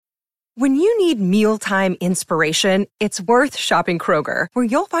When you need mealtime inspiration, it's worth shopping Kroger, where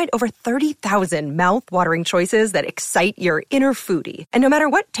you'll find over 30,000 mouth-watering choices that excite your inner foodie. And no matter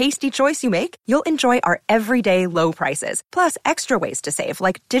what tasty choice you make, you'll enjoy our everyday low prices, plus extra ways to save,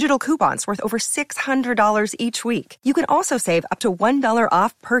 like digital coupons worth over $600 each week. You can also save up to $1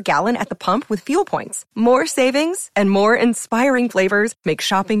 off per gallon at the pump with fuel points. More savings and more inspiring flavors make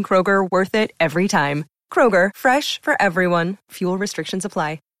shopping Kroger worth it every time. Kroger, fresh for everyone. Fuel restrictions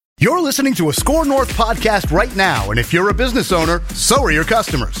apply. You're listening to a Score North podcast right now, and if you're a business owner, so are your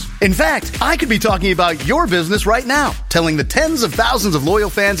customers. In fact, I could be talking about your business right now, telling the tens of thousands of loyal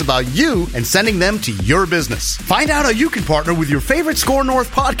fans about you and sending them to your business. Find out how you can partner with your favorite Score North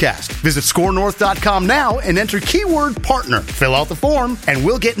podcast. Visit scorenorth.com now and enter keyword partner. Fill out the form, and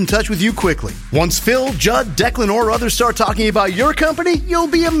we'll get in touch with you quickly. Once Phil, Judd, Declan, or others start talking about your company, you'll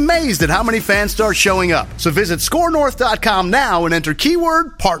be amazed at how many fans start showing up. So visit scorenorth.com now and enter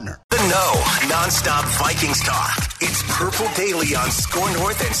keyword partner. The non-stop Vikings talk. It's Purple Daily on Score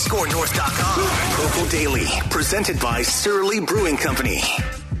North and ScoreNorth.com. Purple Daily, presented by Surly Brewing Company.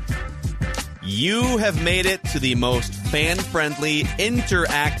 You have made it to the most fan-friendly,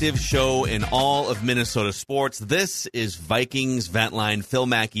 interactive show in all of Minnesota sports. This is Vikings Vent Line. Phil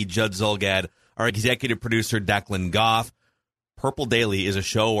Mackey, Judd Zulgad, our executive producer, Declan Goff. Purple Daily is a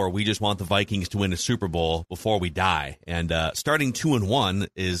show where we just want the Vikings to win a Super Bowl before we die. And starting 2-1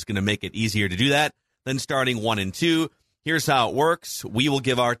 is going to make it easier to do that than starting 1-2. Here's how it works. We will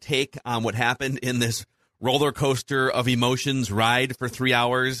give our take on what happened in this roller coaster of emotions ride for 3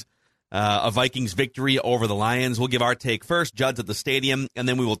 hours. A Vikings victory over the Lions. We'll give our take first. Judd's at the stadium, and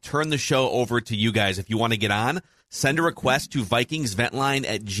then we will turn the show over to you guys. If you want to get on, send a request to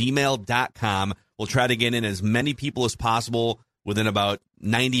VikingsVentline@gmail.com. We'll try to get in as many people as possible within about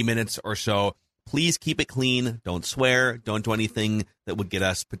 90 minutes or so. Please keep it clean. Don't swear. Don't do anything that would get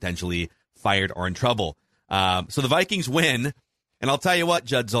us potentially fired or in trouble. So the Vikings win. And I'll tell you what,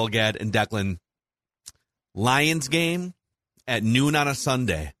 Judd Zulgad and Declan, Lions game at noon on a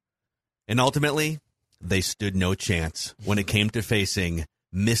Sunday. And ultimately, they stood no chance when it came to facing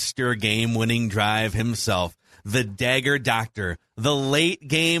Mr. Game-winning drive himself, the Dagger Doctor, the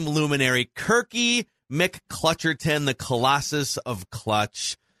late-game luminary, Kirky McClutcherton, the Colossus of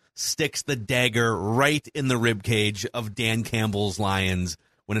Clutch, sticks the dagger right in the ribcage of Dan Campbell's Lions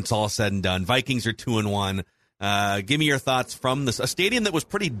when it's all said and done. Vikings are 2-1. Give me your thoughts from a stadium that was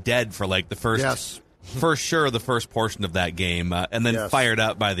pretty dead for like the first, for sure, the first portion of that game, and then fired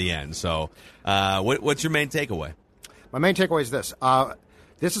up by the end. So what's your main takeaway? My main takeaway is this.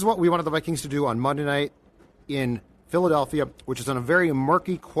 This is what we wanted the Vikings to do on Monday night in Philadelphia, which is in a very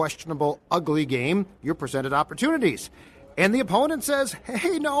murky, questionable, ugly game. You're presented opportunities. And the opponent says,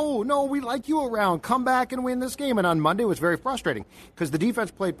 hey, no, we like you around. Come back and win this game. And on Monday it was very frustrating because the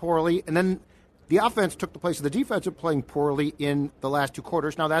defense played poorly, and then the offense took the place of the defense of playing poorly in the last two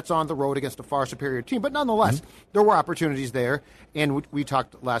quarters. Now, that's on the road against a far superior team, but nonetheless, there were opportunities there. And we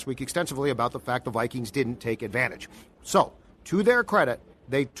talked last week extensively about the fact the Vikings didn't take advantage. So, to their credit,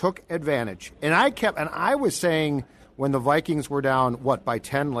 they took advantage. And I was saying when the Vikings were down, by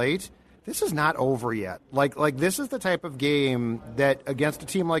 10 late, this is not over yet. Like this is the type of game that against a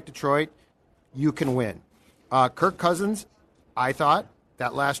team like Detroit, you can win. Kirk Cousins, I thought,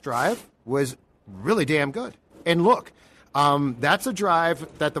 that last drive was really damn good. And look, that's a drive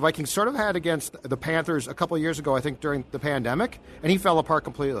that the Vikings sort of had against the Panthers a couple of years ago, I think, during the pandemic, and he fell apart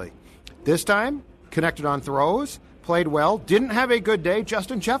completely. This time, connected on throws, played well, didn't have a good day.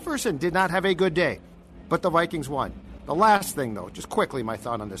 Justin Jefferson did not have a good day, but the Vikings won. The last thing, though, just quickly, my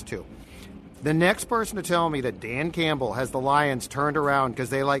thought on this, too. The next person to tell me that Dan Campbell has the Lions turned around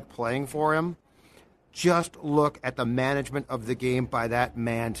because they like playing for him, just look at the management of the game by that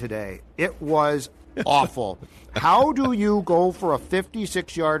man today. It was awful. How do you go for a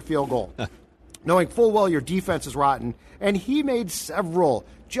 56-yard field goal, knowing full well your defense is rotten? And he made several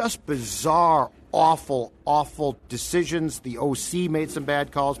just bizarre, awful decisions. The OC made some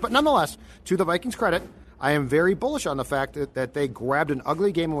bad calls. But nonetheless, to the Vikings' credit, I am very bullish on the fact that they grabbed an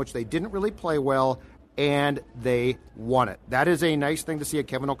ugly game in which they didn't really play well, and they won it. That is a nice thing to see a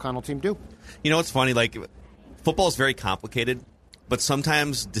Kevin O'Connell team do. You know, it's funny, Football is very complicated, but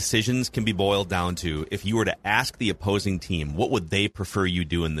sometimes decisions can be boiled down to, if you were to ask the opposing team, what would they prefer you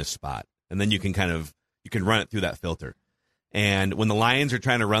do in this spot? And then you can run it through that filter. And when the Lions are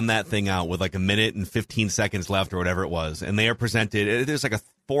trying to run that thing out with like a minute and 15 seconds left or whatever it was, and they are presented, it is like a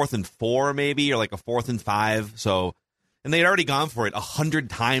 4th and 4 maybe, or like a 4th and 5. So, and they had already gone for it 100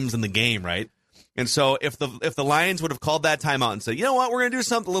 times in the game, right? And so if the Lions would have called that timeout and said, you know what, we're going to do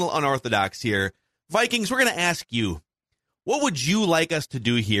something a little unorthodox here. Vikings, we're going to ask you, What would you like us to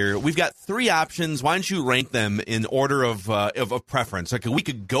do here? We've got 3 options. Why don't you rank them in order of preference? Like, we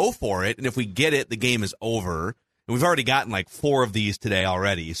could go for it, and if we get it, the game is over. And we've already gotten like 4 of these today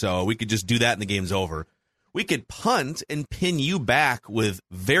already, so we could just do that and the game's over. We could punt and pin you back with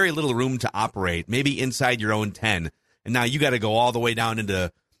very little room to operate, maybe inside your own 10. And now you got to go all the way down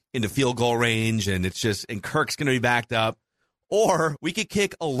into field goal range, and Kirk's going to be backed up. Or we could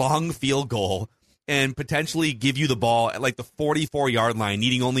kick a long field goal and potentially give you the ball at like the 44-yard line,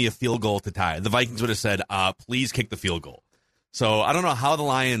 needing only a field goal to tie. The Vikings would have said, please kick the field goal. So I don't know how the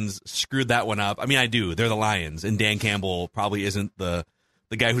Lions screwed that one up. I mean, I do. They're the Lions, and Dan Campbell probably isn't the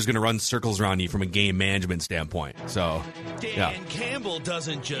guy who's going to run circles around you from a game management standpoint. So, Dan Campbell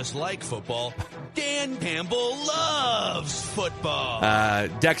doesn't just like football. Dan Campbell loves football.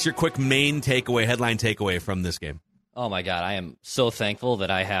 Dex, your quick headline takeaway from this game. Oh, my God. I am so thankful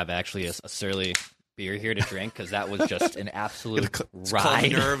that I have actually a surly beer here to drink, because that was just an absolute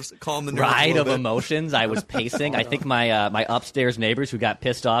ride of emotions. I was pacing. I think my upstairs neighbors who got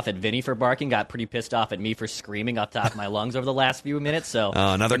pissed off at Vinny for barking got pretty pissed off at me for screaming off top of my lungs over the last few minutes. So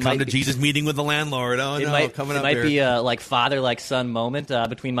another Jesus meeting with the landlord. It might be a like father like son moment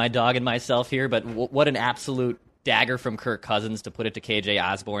between my dog and myself here. But what an absolute dagger from Kirk Cousins to put it to KJ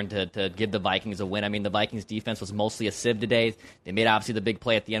Osborne to give the Vikings a win. I mean, the Vikings defense was mostly a sieve today. They made obviously the big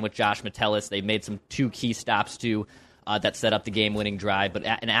play at the end with Josh Metellus. They made some 2 key stops too that set up the game-winning drive. But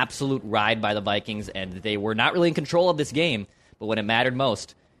an absolute ride by the Vikings, and they were not really in control of this game. But when it mattered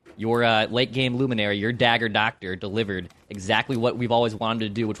most, your late-game luminary, your dagger doctor, delivered exactly what we've always wanted to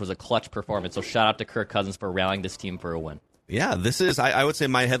do, which was a clutch performance. So shout out to Kirk Cousins for rallying this team for a win. Yeah, this is, I would say,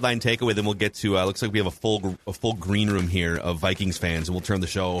 my headline takeaway. Then we'll get to, looks like we have a full green room here of Vikings fans, and we'll turn the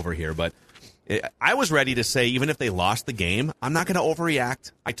show over here. But I was ready to say, even if they lost the game, I'm not going to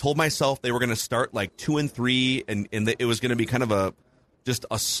overreact. I told myself they were going to start like 2-3, and it was going to be kind of just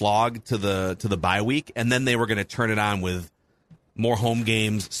a slog to the bye week, and then they were going to turn it on with more home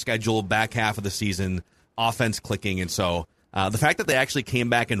games scheduled back half of the season, offense clicking, and so the fact that they actually came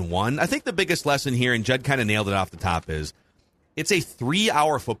back and won, I think the biggest lesson here, and Judd kind of nailed it off the top, is it's a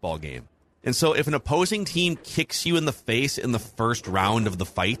 3-hour football game. And so if an opposing team kicks you in the face in the first round of the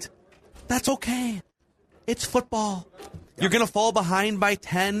fight, that's okay. It's football. You're going to fall behind by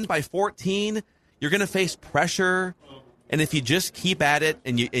 10, by 14. You're going to face pressure. And if you just keep at it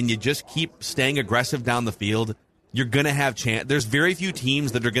and you just keep staying aggressive down the field, you're going to have chance. There's very few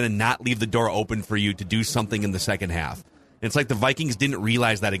teams that are going to not leave the door open for you to do something in the second half. And it's like the Vikings didn't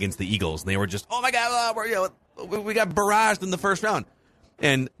realize that against the Eagles. And they were just, oh, my God, we got barraged in the first round.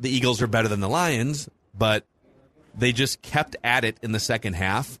 And the Eagles are better than the Lions, but they just kept at it in the second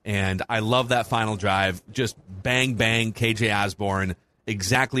half. And I love that final drive. Just bang, bang, KJ Osborne,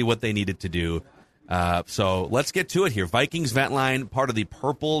 exactly what they needed to do. So let's get to it here. Vikings Vent Line, part of the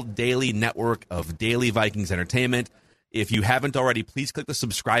Purple Daily network of Daily Vikings Entertainment. If you haven't already, please click the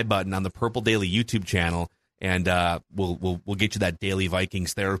subscribe button on the Purple Daily YouTube channel, and we'll get you that daily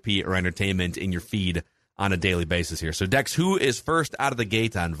Vikings therapy or entertainment in your feed on a daily basis here. So, Dex, who is first out of the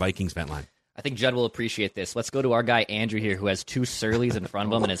gate on Vikings Vent Line? I think Judd will appreciate this. Let's go to our guy Andrew here, who has 2 Surleys in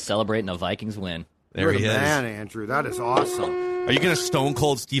front of him and is celebrating a Vikings win. You're the man, Andrew. That is awesome. Are you going to stone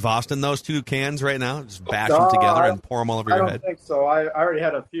cold Steve Austin those 2 cans right now? Just bash them together and pour them all over your head? I don't think so. I already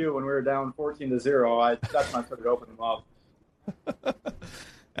had a few when we were down 14-0. That's when I started opening them up.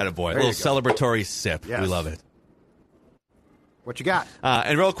 Attaboy. A little celebratory sip. Yes. We love it. What you got?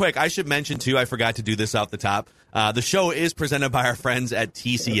 And real quick, I should mention, too, I forgot to do this off the top. The show is presented by our friends at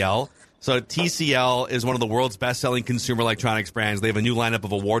TCL. So TCL is one of the world's best-selling consumer electronics brands. They have a new lineup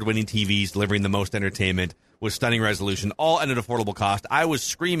of award-winning TVs delivering the most entertainment with stunning resolution, all at an affordable cost. I was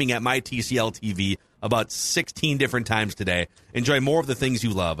screaming at my TCL TV about 16 different times today. Enjoy more of the things you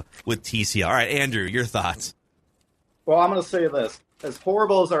love with TCL. All right, Andrew, your thoughts. Well, I'm going to say this. As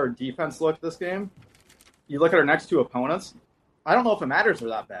horrible as our defense looked this game, you look at our next 2 opponents, I don't know if it matters they're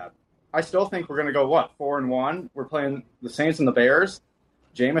that bad. I still think we're going to go, 4-1? We're playing the Saints and the Bears.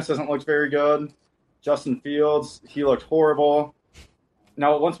 Jameis hasn't looked very good. Justin Fields, he looked horrible.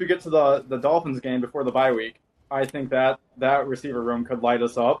 Now, once we get to the Dolphins game before the bye week, I think that receiver room could light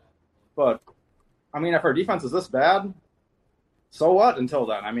us up. But, I mean, if our defense is this bad, so what until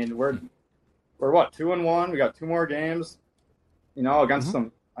then? I mean, we're 2-1. We got 2 more games, against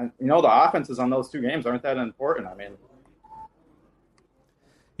some – the offenses on those 2 games aren't that important. I mean –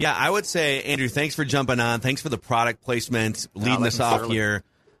 yeah, I would say, Andrew, thanks for jumping on. Thanks for the product placement, leading us off here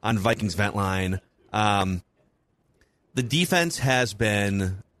on Vikings Vent Line. The defense has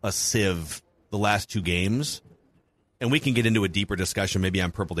been a sieve the last 2 games, and we can get into a deeper discussion maybe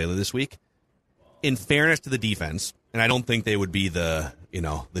on Purple Daily this week. in fairness to the defense, and I don't think they would be the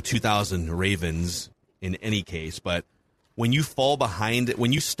 2000 Ravens in any case, but when you fall behind,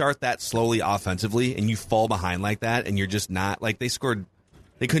 when you start that slowly offensively and you fall behind like that, and you're just not, like, they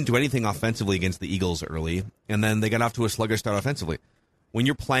couldn't do anything offensively against the Eagles early, and then they got off to a sluggish start offensively. When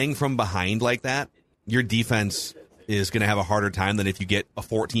you're playing from behind like that, your defense is going to have a harder time than if you get a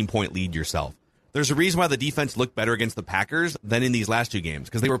 14-point lead yourself. There's a reason why the defense looked better against the Packers than in these last 2 games,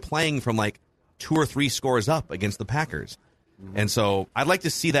 because they were playing from like 2 or 3 scores up against the Packers. And so I'd like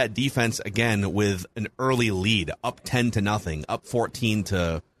to see that defense again with an early lead, up 10-0, up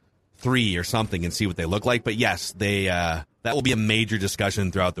 14-3 or something, and see what they look like. But yes, that will be a major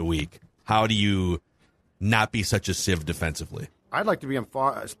discussion throughout the week. How do you not be such a sieve defensively? I'd like to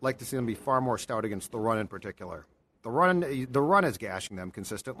see them be far more stout against the run in particular. The run is gashing them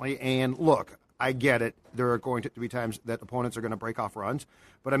consistently. And look, I get it. There are going to be times that opponents are going to break off runs.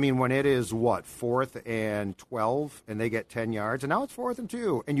 But, I mean, when it is, 4th and 12, and they get 10 yards, and now it's 4th and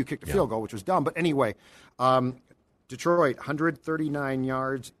 2, and you kicked a field goal, which was dumb. But anyway, Detroit, 139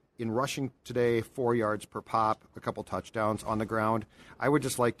 yards in rushing today, 4 yards per pop, a couple touchdowns on the ground. I would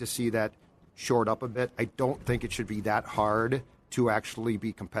just like to see that shored up a bit. I don't think it should be that hard to actually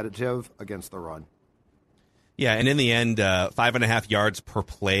be competitive against the run. Yeah, and in the end, 5.5 yards per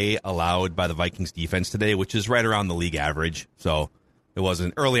play allowed by the Vikings defense today, which is right around the league average. So it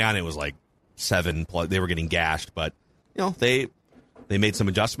wasn't early on. It was like 7 plus. They were getting gashed, but they made some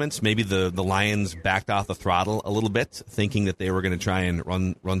adjustments. Maybe the Lions backed off the throttle a little bit, thinking that they were going to try and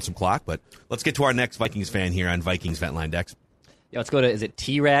run some clock. But let's get to our next Vikings fan here on Vikings Vent Line. Dex. Yeah, let's go to. Is it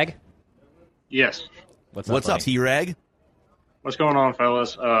T-Rag? Yes. What's up, T-Rag? What's going on,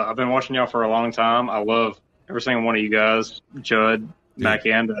 fellas? I've been watching y'all for a long time. I love every single one of you guys, Judd,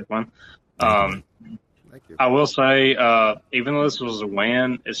 Mackie, and Declan. Thank you. I will say, even though this was a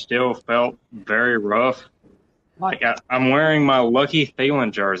win, it still felt very rough. Like, I'm wearing my Lucky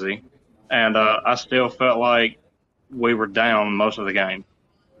Thielen jersey, and I still felt like we were down most of the game.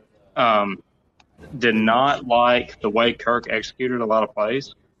 Did not like the way Kirk executed a lot of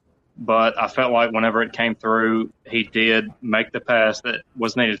plays, but I felt like whenever it came through, he did make the pass that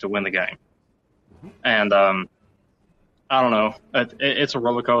was needed to win the game. And I don't know. It's a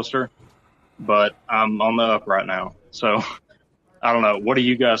roller coaster, but I'm on the up right now. So I don't know. What do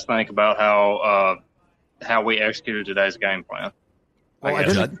you guys think about how we executed today's game plan? Well, I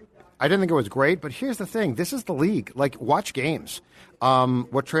didn't think it was great, but here's the thing. This is the league. Like, watch games.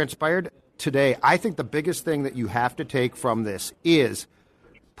 What transpired today, I think the biggest thing that you have to take from this is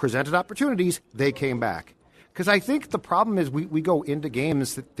presented opportunities, they came back. Because I think the problem is we go into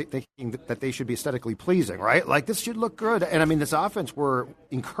games thinking that they should be aesthetically pleasing, right? Like, this should look good. And, I mean, this offense, we're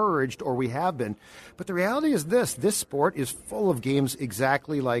encouraged, or we have been. But the reality is this sport is full of games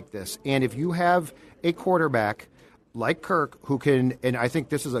exactly like this. And if you have a quarterback like Kirk who can, and I think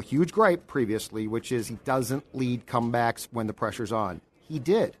this is a huge gripe previously, which is he doesn't lead comebacks when the pressure's on. He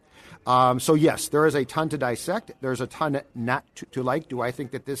did. So, yes, there is a ton to dissect. There's a ton not to like. Do I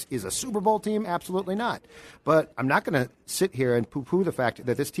think that this is a Super Bowl team? Absolutely not. But I'm not going to sit here and poo-poo the fact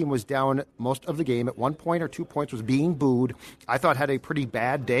that this team was down most of the game. At 1 point or 2 points was being booed. I thought had a pretty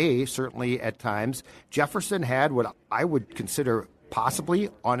bad day, certainly at times. Jefferson had what I would consider possibly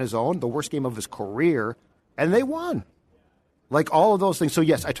on his own the worst game of his career, and they won. Like, all of those things. So,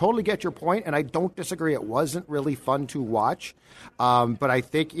 yes, I totally get your point, and I don't disagree. It wasn't really fun to watch. But I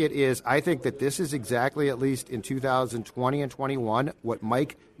think it is. I think that this is exactly, at least in 2020 and 21, what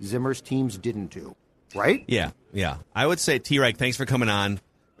Mike Zimmer's teams didn't do. Right? Yeah. I would say, T-Reg, thanks for coming on.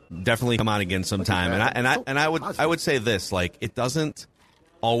 Definitely come on again sometime. I would say this, like, it doesn't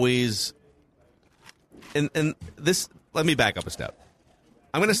always. And this, let me back up a step.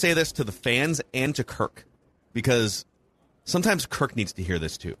 I'm going to say this to the fans and to Kirk, because sometimes Kirk needs to hear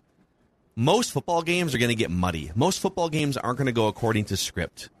this too. Most football games are going to get muddy. Most football games aren't going to go according to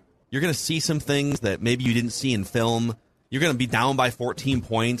script. You're going to see some things that maybe you didn't see in film. You're going to be down by 14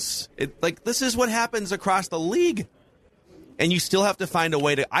 points. This is what happens across the league. And you still have to find a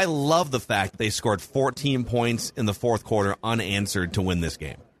way to. I love the fact they scored 14 points in the fourth quarter unanswered to win this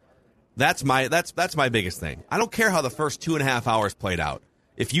game. That's my biggest thing. I don't care how the first 2.5 hours played out.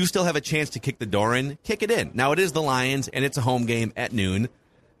 If you still have a chance to kick the door in, kick it in. Now, it is the Lions, and it's a home game at noon.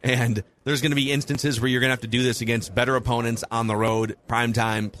 And there's going to be instances where you're going to have to do this against better opponents on the road,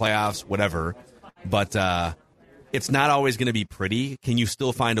 primetime, playoffs, whatever. But it's not always going to be pretty. Can you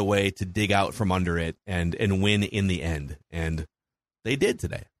still find a way to dig out from under it and win in the end? And they did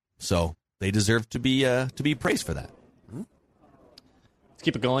today. So they deserve to be praised for that. Let's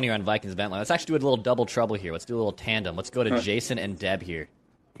keep it going here on Vikings Vent Line. Let's actually do a little double trouble here. Let's do a little tandem. Let's go to Jason and Deb here.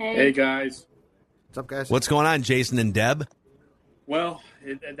 Hey guys. What's up, guys? What's going on, Jason and Deb? Well,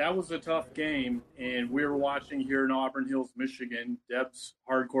 that was a tough game, and we were watching here in Auburn Hills, Michigan. Deb's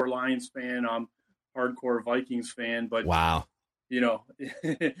hardcore Lions fan. I'm hardcore Vikings fan. But wow,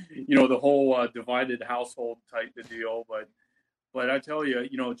 the whole divided household type of deal. But I tell you,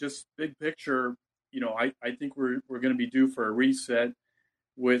 just big picture, I think we're going to be due for a reset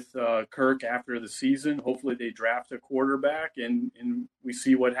with Kirk after the season. Hopefully they draft a quarterback and we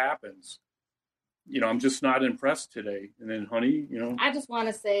see what happens. I'm just not impressed today. And then, honey, I just want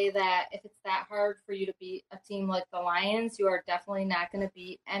to say that if it's that hard for you to beat a team like the Lions, you are definitely not going to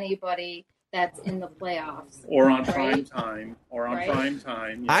beat anybody that's in the playoffs. Or on prime time. Prime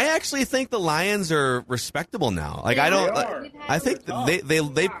time. Yeah. I actually think the Lions are respectable now. Like, I think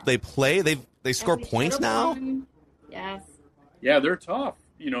they play. They score points now. Yes. Yeah, they're tough.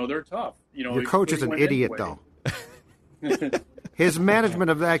 They're tough. Your coach is an idiot, though. His management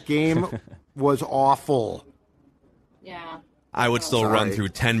of that game was awful. Yeah. I would still run through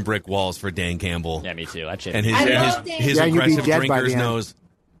 10 brick walls for Dan Campbell. Yeah, me too. And his aggressive drinker's nose.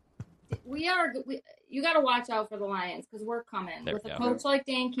 You got to watch out for the Lions because we're coming. With a coach like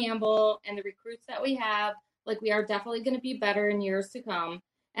Dan Campbell and the recruits that we have, we are definitely going to be better in years to come.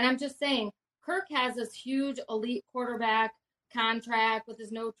 And I'm just saying, Kirk has this huge elite quarterback contract with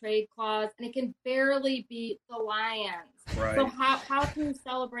his no trade clause, and it can barely beat the Lions. Right. So how can you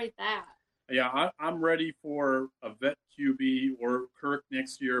celebrate that? Yeah, I'm ready for a vet QB or Kirk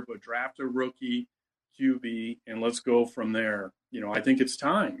next year, but draft a rookie QB and let's go from there. I think it's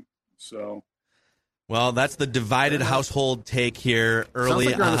time. So. Well, that's the divided household take here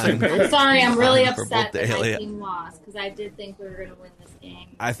early on. Sorry, I'm really upset that my team lost because I did think we were going to win this game.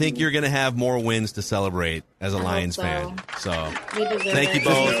 I think you're going to have more wins to celebrate as a Lions fan. So thank you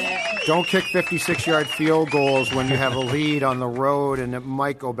both. Don't kick 56-yard field goals when you have a lead on the road, and it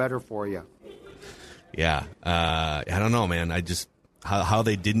might go better for you. Yeah. I don't know, man. I just how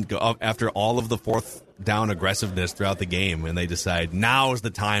they didn't go up after all of the fourth down aggressiveness throughout the game, and they decide now is the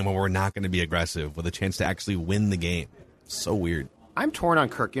time when we're not going to be aggressive with a chance to actually win the game. So weird. I'm torn on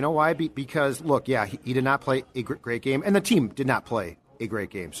Kirk. You know why? Because, look, yeah, he did not play a great game, and the team did not play a great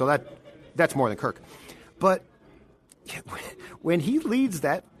game. So that's more than Kirk. But when he leads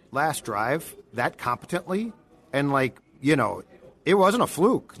that last drive that competently, and, it wasn't a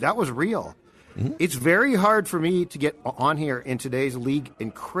fluke. That was real. Mm-hmm. It's very hard for me to get on here in today's league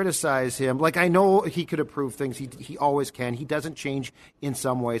and criticize him. I know he could improve things. He always can. He doesn't change in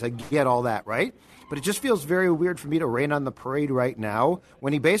some ways. I get all that, right? But it just feels very weird for me to rain on the parade right now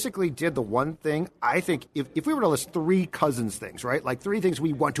when he basically did the one thing. I think if we were to list 3 Cousins things, right? 3 things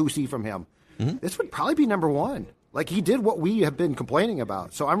we want to see from him, this would probably be number 1. He did what we have been complaining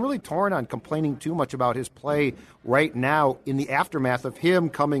about. So I'm really torn on complaining too much about his play right now in the aftermath of him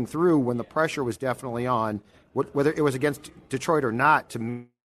coming through when the pressure was definitely on, whether it was against Detroit or not. To me,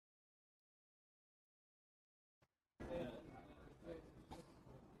 I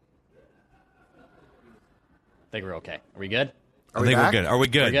think we're okay. Are we good? I think we're good. Are we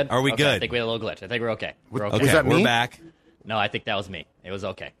good? We're good? Are we okay. good? I think we had a little glitch. I think we're okay. We're okay. Was that me? We're back. No, I think that was me. It was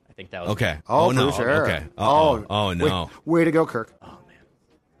okay. I think that was okay. Me. Oh, no. Sure. Okay. Oh no. Way to go, Kirk. Oh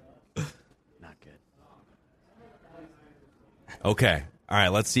man. Not good. Okay. All right.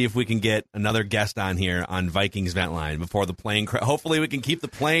 Let's see if we can get another guest on here on Vikings Vent Line before the plane. Hopefully, we can keep the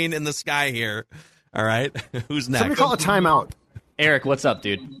plane in the sky here. All right. Who's next? Somebody call a timeout. Eric, what's up,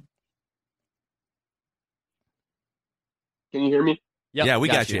 dude? Can you hear me? Yep, yeah, we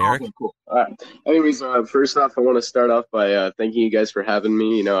got you, Eric. Okay, cool. All right. Anyways, first off, I want to start off by thanking you guys for having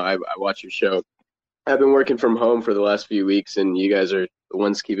me. I watch your show. I've been working from home for the last few weeks, and you guys are the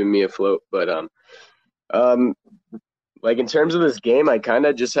ones keeping me afloat. But in terms of this game, I kind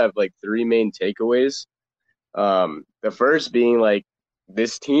of just have 3 main takeaways. The first being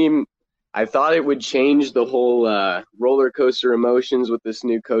this team, I thought it would change the whole roller coaster emotions with this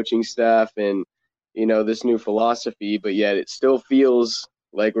new coaching staff and this new philosophy, but yet it still feels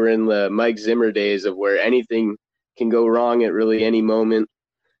like we're in the Mike Zimmer days of where anything can go wrong at really any moment.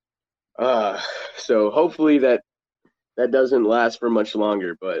 So hopefully that doesn't last for much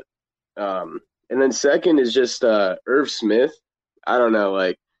longer. But and then second is just Irv Smith. I don't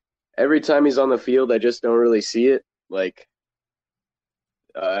know, every time he's on the field, I just don't really see it.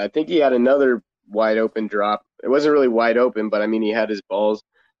 I think he had another wide open drop. It wasn't really wide open, but he had his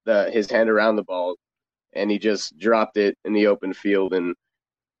hand around the ball, and he just dropped it in the open field. And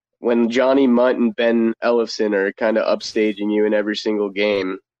when Johnny Munt and Ben Ellefson are kind of upstaging you in every single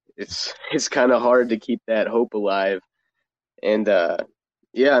game, it's kind of hard to keep that hope alive. And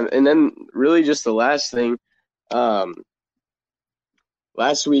and then really just the last thing,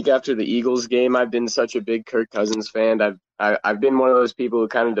 last week after the Eagles game, I've been such a big Kirk Cousins fan. I've been one of those people who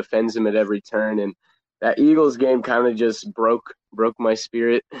kind of defends him at every turn, and that Eagles game kind of just broke my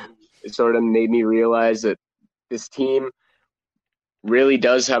spirit. It sort of made me realize that this team really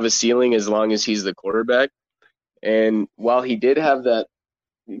does have a ceiling as long as he's the quarterback. And while he did have that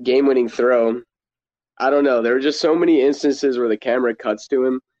game-winning throw, I don't know. There were just so many instances where the camera cuts to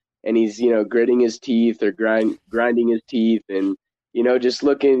him and he's, gritting his teeth or grinding his teeth and, just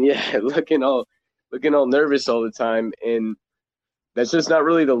looking all nervous all the time. And that's just not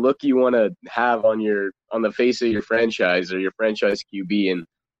really the look you want to have on the face of your franchise or your franchise QB. And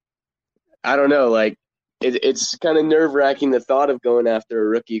I don't know, like it's kind of nerve-wracking the thought of going after a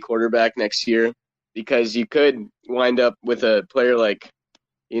rookie quarterback next year, because you could wind up with a player like,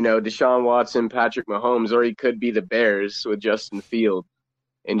 Deshaun Watson, Patrick Mahomes, or he could be the Bears with Justin Fields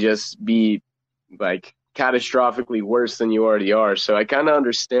and just be like catastrophically worse than you already are. So I kind of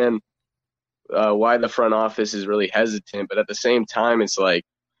understand why the front office is really hesitant, but at the same time, it's like,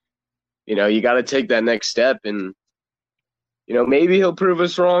 you got to take that next step, and maybe he'll prove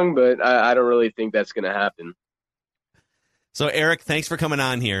us wrong, but I don't really think that's going to happen. So Eric, thanks for coming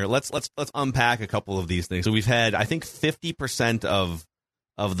on here. Let's unpack a couple of these things. So we've had, I think, 50% of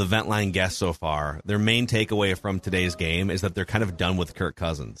the Ventline guests so far. Their main takeaway from today's game is that they're kind of done with Kirk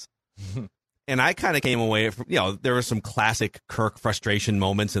Cousins. And I kind of came away from, there were some classic Kirk frustration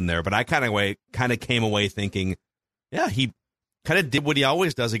moments in there, but I kind of came away thinking, yeah, he kind of did what he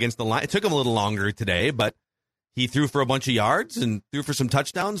always does against the Lions. It took him a little longer today, but he threw for a bunch of yards and threw for some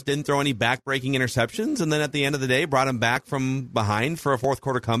touchdowns, didn't throw any back-breaking interceptions, and then at the end of the day, brought him back from behind for a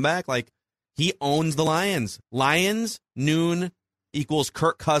fourth-quarter comeback. Like, he owns the Lions. Lions, noon, equals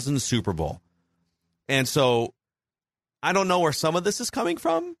Kirk Cousins Super Bowl. And so I don't know where some of this is coming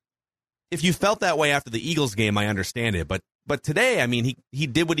from. If you felt that way after the Eagles game, I understand it. But today, I mean, he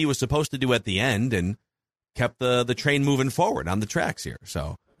did what he was supposed to do at the end and kept the train moving forward on the tracks here.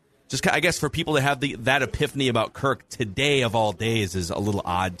 So just, I guess, for people to have that epiphany about Kirk today of all days is a little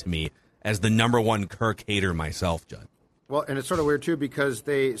odd to me as the number one Kirk hater myself, Judd. Well, and it's sort of weird, too, because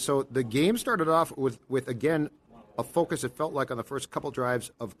the game started off with again, a focus, it felt like, on the first couple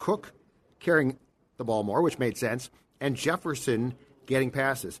drives of Cook carrying the ball more, which made sense, and Jefferson getting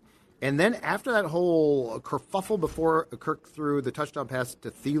passes. And then after that whole kerfuffle before Kirk threw the touchdown pass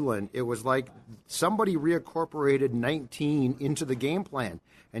to Thielen, it was like somebody reincorporated 19 into the game plan.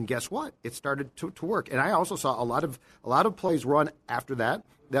 And guess what? It started to work. And I also saw a lot of plays run after that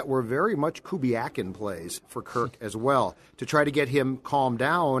were very much Kubiakin plays for Kirk as well, to try to get him calmed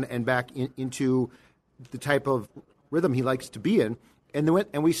down and back into the type of rhythm he likes to be in.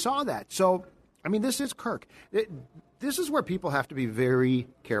 And we saw that. So, I mean, this is Kirk. This is where people have to be very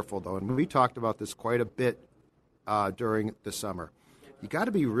careful, though, and we talked about this quite a bit during the summer. You got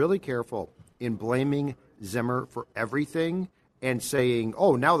to be really careful in blaming Zimmer for everything and saying,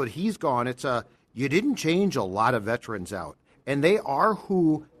 oh, now that he's gone, you didn't change a lot of veterans out. And they are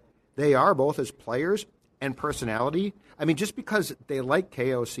who they are, both as players and personality. I mean, just because they like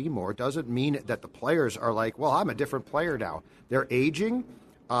KOC more doesn't mean that the players are like, well, I'm a different player now. They're aging.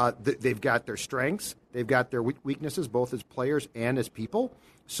 They've got their strengths. They've got their weaknesses, both as players and as people.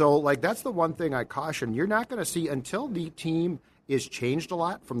 So, that's the one thing I caution. You're not going to see, until the team is changed a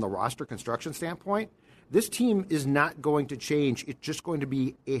lot from the roster construction standpoint, this team is not going to change. It's just going to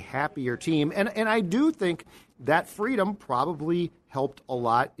be a happier team. And I do think that freedom probably helped a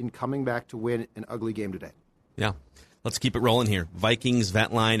lot in coming back to win an ugly game today. Yeah. Let's keep it rolling here. Vikings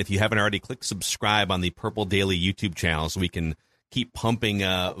Ventline. If you haven't already, click subscribe on the Purple Daily YouTube channel so we can keep pumping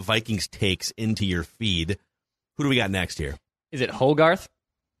Vikings takes into your feed. Who do we got next here? Is it Hogarth?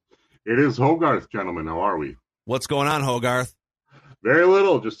 It is Hogarth, gentlemen. How are we? What's going on, Hogarth? Very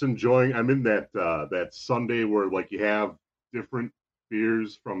little. Just enjoying. I'm in that Sunday where you have different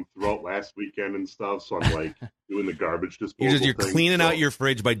beers from throughout last weekend and stuff. So I'm doing the garbage disposal. You're cleaning out your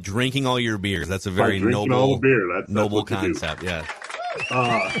fridge by drinking all your beers. That's a very noble beer. That's noble concept. Yeah.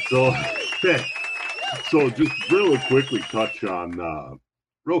 So just real quick touch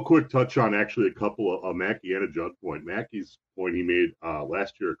on actually a couple of Mackey and a Judd point. Mackey's point he made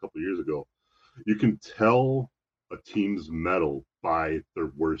last year, a couple of years ago. You can tell a team's mettle by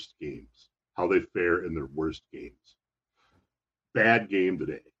their worst games, how they fare in their worst games. Bad game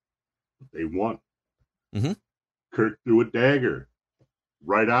today. They won. Mm-hmm. Kirk threw a dagger.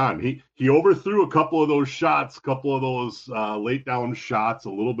 Right on. He overthrew a couple of those shots, late down shots a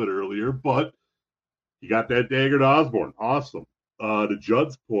little bit earlier, but he got that dagger to Osborne. Awesome. To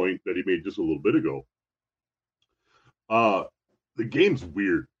Judd's point that he made just a little bit ago, the game's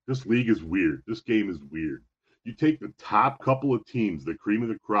weird. This league is weird. This game is weird. You take the top couple of teams, the cream of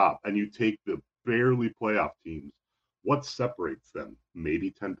the crop, and you take the barely playoff teams. What separates them? Maybe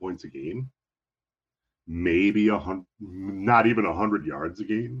 10 points a game? Maybe not even 100 yards a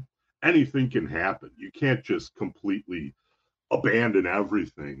game? Anything can happen. You can't just completely abandon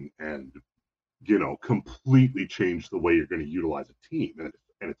everything and, completely change the way you're going to utilize a team and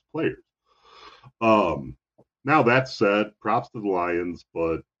its players. Now, that said, props to the Lions,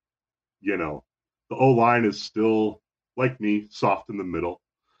 but, the O-line is still, like me, soft in the middle.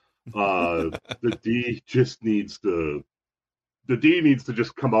 The D needs to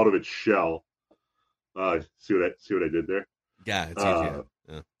just come out of its shell. See what I did there? Yeah, it's easy.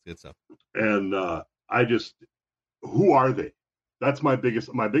 Yeah, good stuff. And who are they? That's my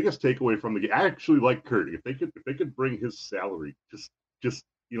biggest takeaway from the game. I actually like Kurt. If they could bring his salary, just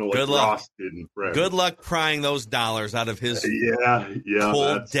like good luck. Frosted and fresh. Good luck prying those dollars out of his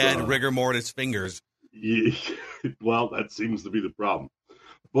cold, dead rigor mortis fingers. Yeah, well, that seems to be the problem.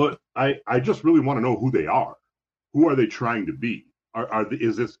 But I just really want to know who they are. Who are they trying to be?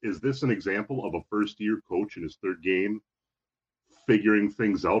 Is this an example of a first-year coach in his third game figuring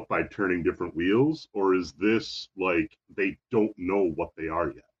things out by turning different wheels, or is this like they don't know what they are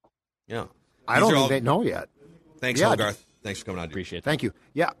yet? Yeah, I don't think they know yet. Thanks, Hogarth. Thanks for coming on. Appreciate it. Thank you.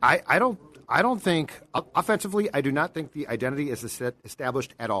 Yeah, I don't think offensively. I do not think the identity is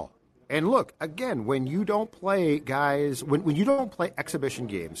established at all. And look, again, when you don't play guys, when you don't play exhibition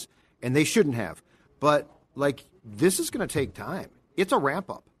games, and they shouldn't have, but like this is going to take time. It's a ramp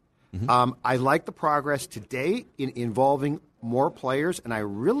up. Mm-hmm. I like the progress today in involving more players, and I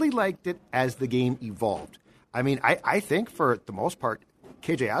really liked it as the game evolved. I mean, I think for the most part,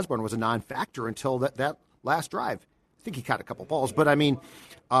 KJ Osborne was a non-factor until that last drive. I think he caught a couple balls, but I mean,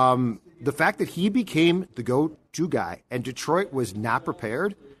 the fact that he became the go-to guy and Detroit was not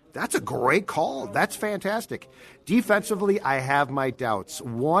prepared, that's a great call. That's fantastic. Defensively, I have my doubts.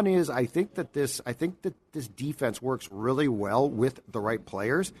 One is I think that this defense works really well with the right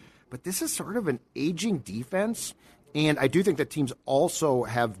players, but this is sort of an aging defense. And I do think that teams also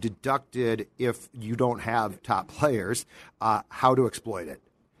have deducted, if you don't have top players, how to exploit it.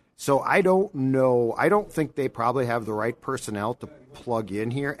 So I don't know. I don't think they probably have the right personnel to plug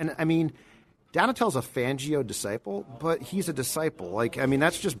in here. And, I mean, Donatel's a Fangio disciple, but he's a disciple.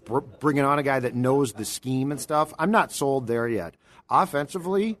 That's just bringing on a guy that knows the scheme and stuff. I'm not sold there yet.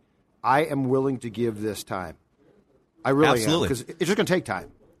 Offensively, I am willing to give this time. I really am, because it's just going to take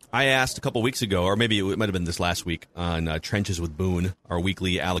time. I asked a couple weeks ago, or maybe it might have been this last week, on Trenches with Boone, our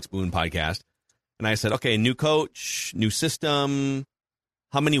weekly Alex Boone podcast. And I said, okay, new coach, new system.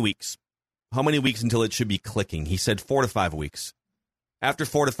 How many weeks? How many weeks until it should be clicking? He said 4 to 5 weeks. After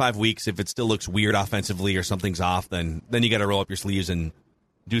 4 to 5 weeks, if it still looks weird offensively or something's off, then you got to roll up your sleeves and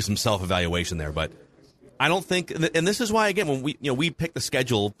do some self-evaluation there. But I don't think, and this is why, again, when we picked the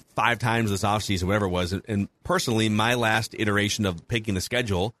schedule 5 times this offseason, whatever it was, and personally, my last iteration of picking the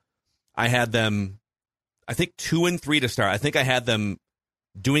schedule, I had them, I think 2-3 to start. I think I had them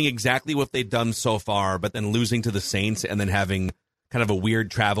doing exactly what they'd done so far, but then losing to the Saints and then having kind of a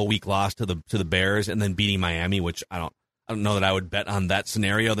weird travel week loss to the Bears and then beating Miami, which I don't know that I would bet on that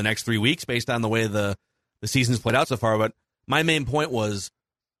scenario the next 3 weeks based on the way the season's played out so far. But my main point was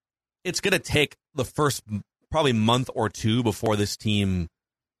it's going to take the first probably month or two before this team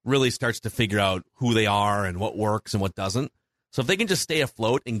really starts to figure out who they are and what works and what doesn't. So if they can just stay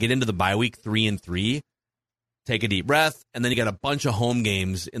afloat and get into the bye week 3-3, take a deep breath, and then you got a bunch of home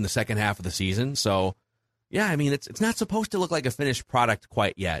games in the second half of the season. So, yeah, I mean, it's not supposed to look like a finished product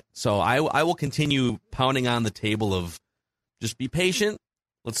quite yet. So I will continue pounding on the table of just be patient.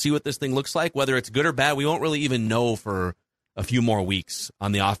 Let's see what this thing looks like. Whether it's good or bad, we won't really even know for a few more weeks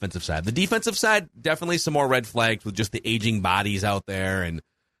on the offensive side. The defensive side, definitely some more red flags with just the aging bodies out there and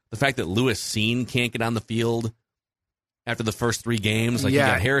the fact that Lewis Seen can't get on the field after the first 3 games. You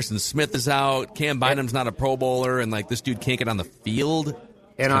got Harrison Smith is out, Cam Bynum's not a Pro Bowler, and this dude can't get on the field.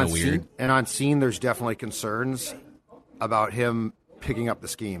 And on Seen, there's definitely concerns about him picking up the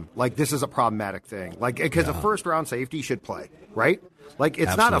scheme. This is a problematic thing. Because a first-round safety should play, right?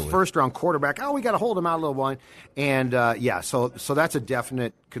 It's not a first-round quarterback. Oh, we got to hold him out a little while. And, so that's a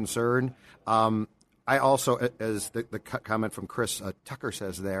definite concern. I also, as the comment from Chris Tucker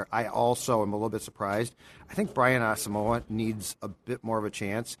says there, I also am a little bit surprised. I think Brian Asamoah needs a bit more of a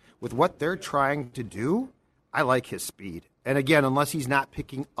chance. With what they're trying to do, I like his speed. And again, unless he's not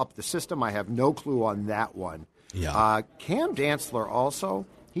picking up the system, I have no clue on that one. Yeah. Cam Dantzler also,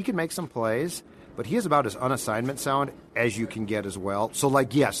 he can make some plays, but he is about as unassignment sound as you can get as well. So,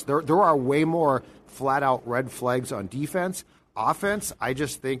 yes, there are way more flat-out red flags on defense, Offense, I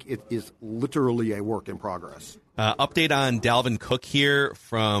just think it is literally a work in progress. Update on Dalvin Cook here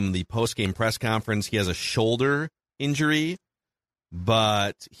from the post-game press conference. He has a shoulder injury,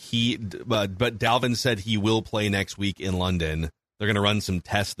 but Dalvin said he will play next week in London. They're going to run some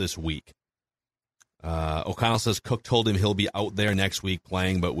tests this week. O'Connell says Cook told him he'll be out there next week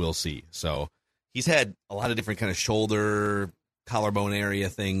playing, but we'll see. So he's had a lot of different kind of shoulder, collarbone area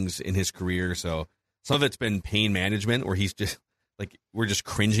things in his career. So some of it's been pain management where he's just like, we're just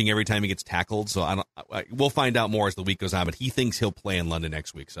cringing every time he gets tackled. So we'll find out more as the week goes on, but he thinks he'll play in London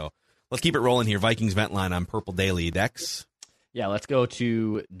next week. So let's keep it rolling here. Vikings Vent Line on Purple Daily. Dex? Yeah, let's go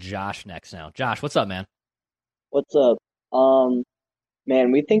to Josh next now. Josh, what's up, man? What's up?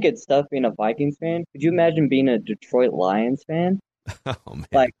 Man, we think it's tough being a Vikings fan. Could you imagine being a Detroit Lions fan? Oh, man.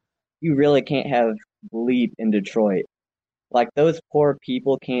 Like, you really can't have bleep in Detroit. Like, those poor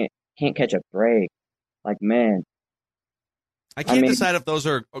people can't catch a break. Like, man. I can't decide if those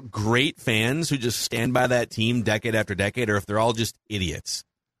are great fans who just stand by that team decade after decade or if they're all just idiots.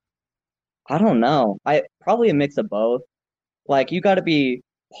 I don't know. Probably a mix of both. Like, you got to be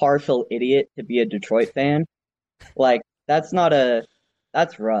partial idiot to be a Detroit fan. Like, that's rough.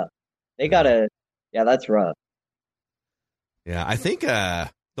 That's rough. Yeah, I think,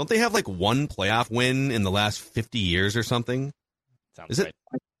 don't they have like one playoff win in the last 50 years or something? Sounds right.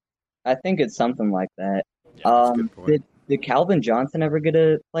 I think it's something like that. Yeah, that's a good point. Did Calvin Johnson ever get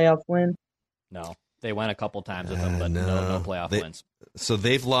a playoff win? No. They went a couple times with him, but no playoff wins. So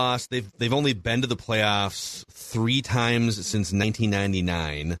they've lost. They've only been to the playoffs 3 times since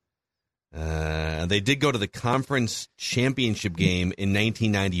 1999. They did go to the conference championship game in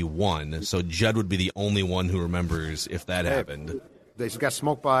 1991. So Judd would be the only one who remembers if that happened. They got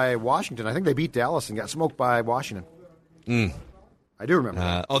smoked by Washington. I think they beat Dallas and got smoked by Washington. I do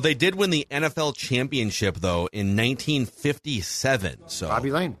remember. They did win the NFL championship though in 1957. So Bobby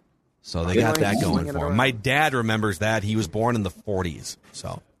Lane. So they got that going for him. My dad remembers that. He was born in the 40s.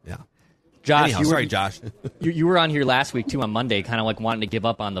 So, yeah. Josh, Anyhow, Josh. you were on here last week, too, on Monday, kind of like wanting to give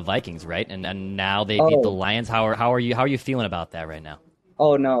up on the Vikings, right? And now they beat the Lions. How are you feeling about that right now?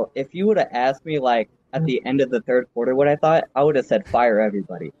 Oh, no. If you would have asked me, like, at the end of the third quarter what I thought, I would have said fire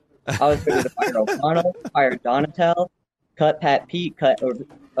everybody. I was ready to fire O'Connell, fire Donatel, cut Pat Pete, cut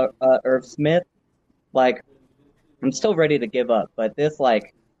Irv Smith. Like, I'm still ready to give up. But this,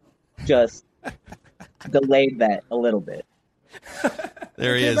 like, just delayed that a little bit.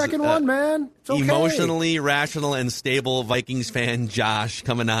 There he is. Back in one, man. It's okay. Emotionally rational and stable Vikings fan Josh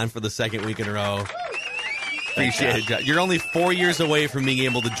coming on for the second week in a row. Appreciate it, Josh. You're only 4 years away from being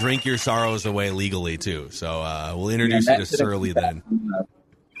able to drink your sorrows away legally, too. So we'll introduce you to Surly then.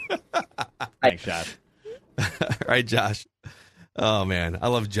 Thanks, Josh. All right, Josh. Oh, man. I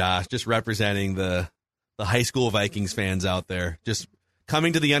love Josh. Just representing the high school Vikings fans out there. Just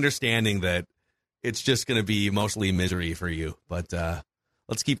coming to the understanding that it's just going to be mostly misery for you. But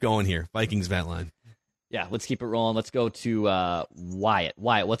let's keep going here. Vikings Vent Line. Yeah, let's keep it rolling. Let's go to Wyatt.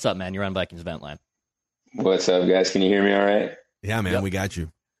 Wyatt, what's up, man? You're on Vikings Vent Line. What's up, guys? Can you hear me all right? Yeah, man, we got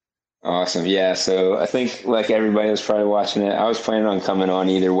you. Awesome. Yeah, so I think like everybody was probably watching it, I was planning on coming on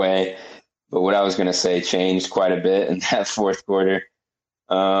either way. But what I was going to say changed quite a bit in that fourth quarter.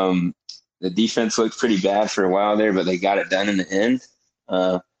 The defense looked pretty bad for a while there, but they got it done in the end.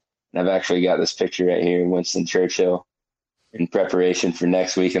 And I've actually got this picture right here, Winston Churchill, in preparation for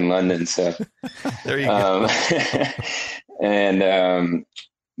next week in London. So there you go.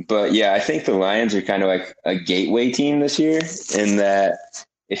 But yeah, I think the Lions are kind of like a gateway team this year in that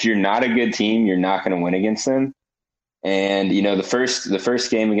if you're not a good team, you're not going to win against them. And, you know, the first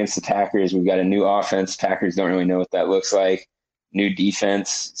game against the Packers, we've got a new offense. Packers don't really know what that looks like. New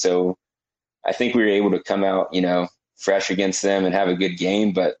defense. So I think we were able to come out, you know, fresh against them and have a good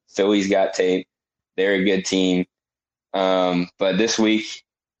game. But Philly's got tape. They're a good team. But this week,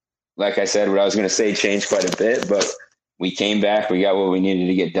 like I said, what I was going to say changed quite a bit. But we came back. We got what we needed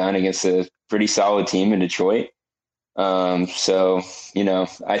to get done against a pretty solid team in Detroit. So, you know,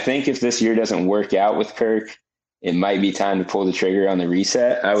 I think if this year doesn't work out with Kirk, it might be time to pull the trigger on the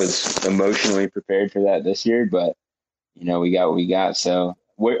reset. I was emotionally prepared for that this year, but, you know, we got what we got. So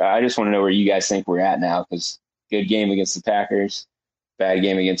I just want to know where you guys think we're at now, because good game against the Packers, bad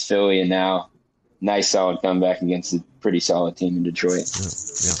game against Philly, and now nice solid comeback against a pretty solid team in Detroit.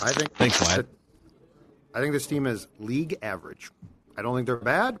 Yeah. Thanks, Wyatt. I think this team is league average. I don't think they're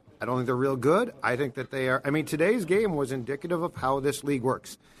bad. I don't think they're real good. I think that they are. I mean, today's game was indicative of how this league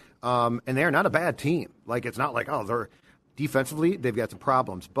works. And they're not a bad team. Like, it's not like, oh, they're defensively, they've got some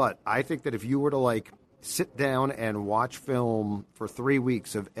problems. But I think that if you were to, like, sit down and watch film for 3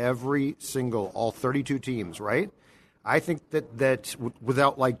 weeks of every single, all 32 teams, right? I think that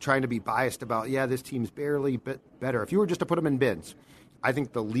without like trying to be biased about, this team's barely better. If you were just to put them in bins, I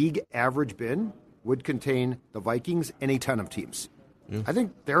think the league average bin would contain the Vikings and a ton of teams. I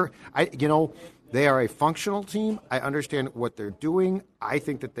think they are a functional team. I understand what they're doing. I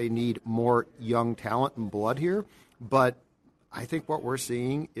think that they need more young talent and blood here. But I think what we're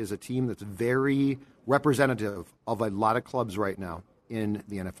seeing is a team that's very representative of a lot of clubs right now in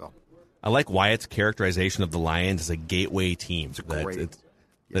the NFL. I like Wyatt's characterization of the Lions as a gateway team.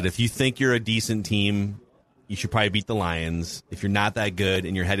 That if you think you're a decent team, you should probably beat the Lions. If you're not that good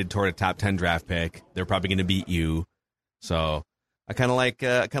and you're headed toward a top 10 draft pick, they're probably going to beat you. So I kind of like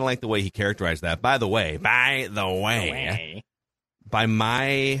the way he characterized that. By the way, by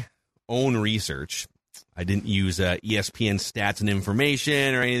my own research, I didn't use ESPN stats and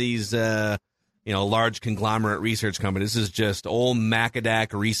information or any of these large conglomerate research companies. This is just old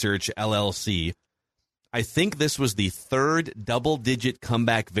Macadac Research LLC. I think this was the third double-digit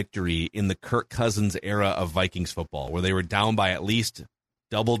comeback victory in the Kirk Cousins era of Vikings football, where they were down by at least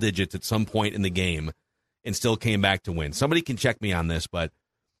double digits at some point in the game and still came back to win. Somebody can check me on this, but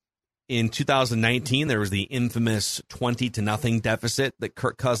in 2019, there was the infamous 20-0 deficit that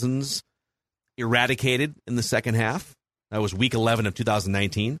Kirk Cousins eradicated in the second half. That was week 11 of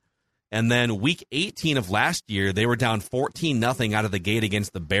 2019. And then week 18 of last year, they were down 14-0 out of the gate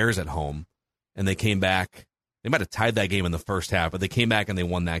against the Bears at home. And they came back. They might have tied that game in the first half, but they came back and they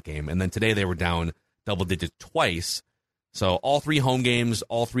won that game. And then today they were down double digits twice. So all three home games,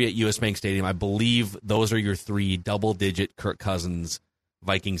 all three at US Bank Stadium. I believe those are your three double-digit Kirk Cousins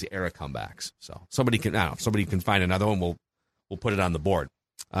Vikings era comebacks. So somebody can find another one. We'll put it on the board.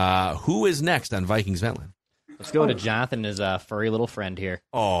 Who is next on Vikings Ventline? Let's go to Jonathan, his furry little friend here.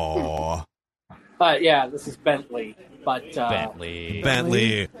 Oh. This is Bentley. But Bentley.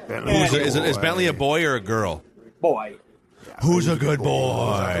 Is Bentley a boy or a girl? Boy. Who's a good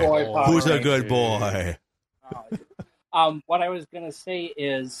boy? Who's a good boy? What I was going to say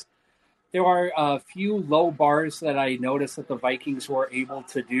is there are a few low bars that I noticed that the Vikings were able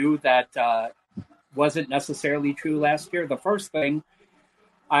to do that wasn't necessarily true last year. The first thing,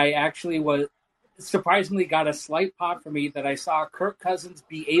 I actually was surprisingly got a slight pop for me that I saw Kirk Cousins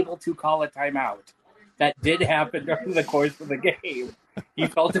be able to call a timeout. That did happen during the course of the game. He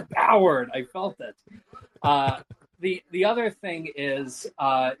felt empowered. I felt it. The other thing is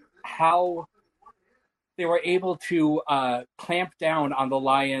how they were able to clamp down on the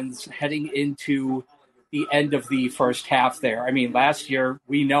Lions heading into the end of the first half there. I mean, last year,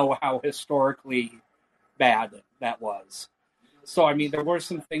 we know how historically bad that was. So, I mean, there were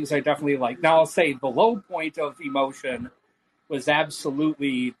some things I definitely liked. Now, I'll say the low point of emotion was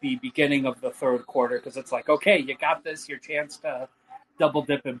absolutely the beginning of the third quarter, because it's like, okay, you got this, your chance to double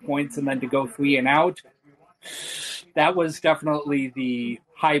dip in points and then to go 3 and out. That was definitely the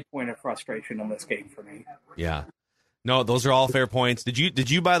high point of frustration in this game for me. Yeah. No, those are all fair points. Did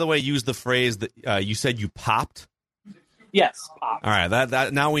you by the way, use the phrase that you said you popped? Yes, popped. All right,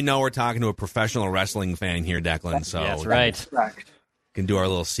 that now we know we're talking to a professional wrestling fan here, Declan. So that's right. Can do our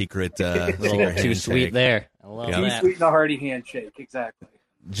little secret too sweet there. I love too that. Sweet and a hearty handshake, exactly.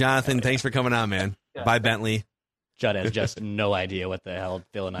 Jonathan, thanks for coming on, man. Yeah. Bye, Bentley. Judd has just no idea what the hell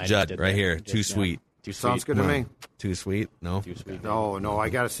Phil and I Judd, did. Right here. Too sweet. Too sweet. Sounds good to me. Too sweet? No? Too sweet. No, I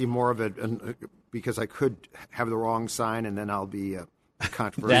got to see more of it because I could have the wrong sign and then I'll be a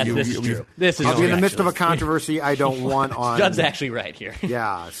controversy. This is true. I'll be in the midst of a controversy I don't want on. Judd's actually right here.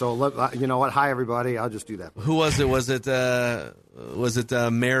 Yeah, so you know what? Hi, everybody. I'll just do that. Who was it? Was it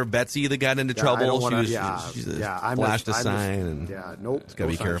Mayor Betsy that got into trouble? She flashed a sign. And nope. It's got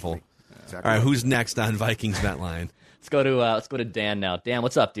to be careful. Exactly. All right, who's next on Vikings Ventline? Let's go to Dan now. Dan,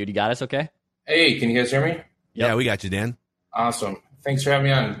 what's up, dude? You got us okay? Hey, can you guys hear me? Yep. Yeah, we got you, Dan. Awesome. Thanks for having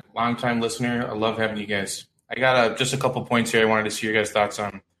me on. Long-time listener. I love having you guys. I got just a couple points here I wanted to see your guys' thoughts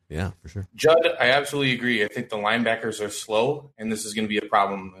on. Yeah, for sure. Judd, I absolutely agree. I think the linebackers are slow, and this is going to be a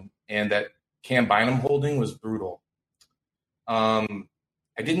problem. And that Cam Bynum holding was brutal. I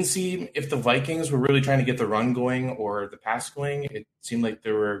didn't see if the Vikings were really trying to get the run going or the pass going. It seemed like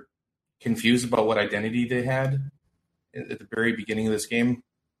they were confused about what identity they had at the very beginning of this game.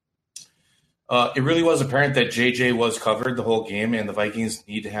 It really was apparent that JJ was covered the whole game, and the Vikings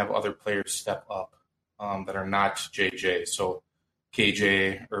need to have other players step up that are not JJ. So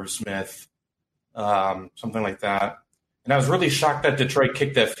KJ, Irv Smith, something like that. And I was really shocked that Detroit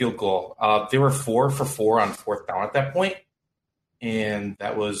kicked that field goal. They were 4 for 4 on fourth down at that point, and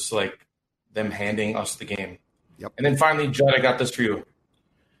that was like them handing us the game. Yep. And then finally, Judd, I got this for you.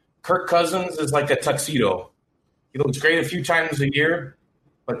 Kirk Cousins is like a tuxedo. He looks great a few times a year,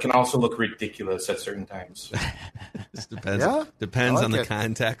 but can also look ridiculous at certain times. This depends. Yeah, Depends I like on the it.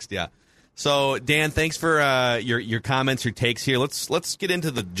 context. Yeah. So Dan, thanks for your comments, your takes here. Let's get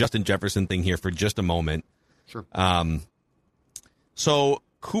into the Justin Jefferson thing here for just a moment. Sure. So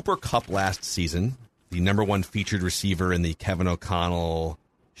Cooper Kupp last season, the number one featured receiver in the Kevin O'Connell,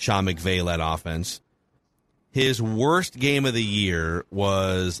 Sean McVay-led offense. His worst game of the year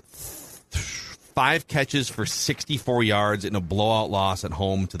was 5 catches for 64 yards in a blowout loss at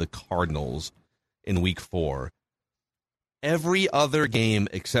home to the Cardinals in Week 4. Every other game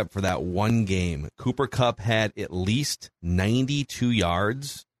except for that one game, Cooper Kupp had at least 92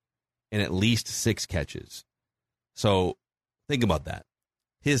 yards and at least 6 catches. So think about that.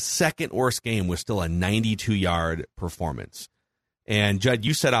 His second worst game was still a 92-yard performance. And Judd,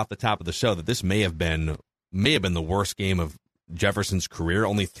 you said off the top of the show that this may have been the worst game of Jefferson's career.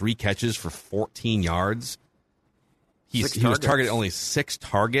 Only 3 catches for 14 yards. He was targeted only 6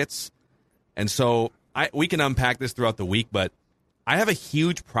 targets. And so we can unpack this throughout the week, but I have a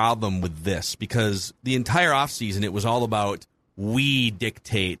huge problem with this because the entire offseason it was all about we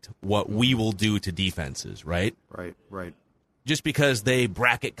dictate what we will do to defenses, right? Right. Just because they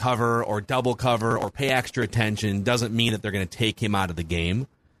bracket cover or double cover or pay extra attention doesn't mean that they're going to take him out of the game.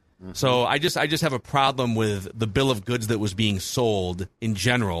 Mm-hmm. So I just have a problem with the bill of goods that was being sold in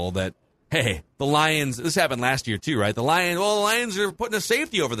general that, hey, the Lions, this happened last year too, right? The Lions are putting a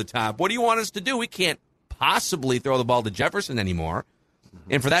safety over the top. What do you want us to do? We can't possibly throw the ball to Jefferson anymore.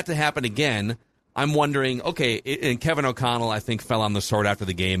 Mm-hmm. And for that to happen again, I'm wondering, okay, and Kevin O'Connell, I think, fell on the sword after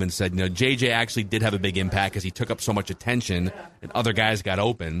the game and said, JJ actually did have a big impact because he took up so much attention and other guys got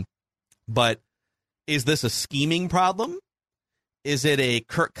open. But is this a scheming problem? Is it a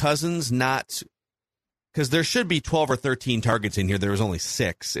Kirk Cousins not – because there should be 12 or 13 targets in here. There was only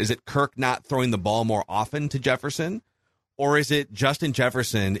 6. Is it Kirk not throwing the ball more often to Jefferson? Or is it Justin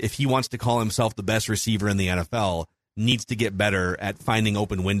Jefferson, if he wants to call himself the best receiver in the NFL – needs to get better at finding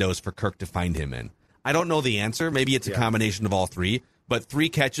open windows for Kirk to find him in? I don't know the answer. Maybe it's a combination of all 3, but 3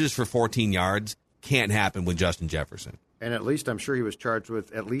 catches for 14 yards can't happen with Justin Jefferson. And at least I'm sure he was charged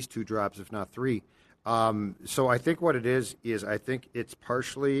with at least 2 drops, if not 3. So I think what it is I think it's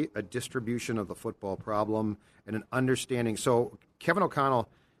partially a distribution of the football problem and an understanding. So Kevin O'Connell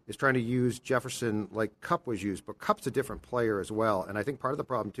is trying to use Jefferson like Kupp was used, but Kupp's a different player as well. And I think part of the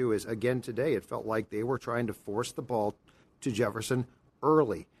problem, too, is, again, today it felt like they were trying to force the ball to Jefferson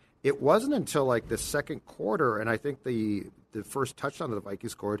early. It wasn't until, like, the second quarter, and I think the first touchdown that the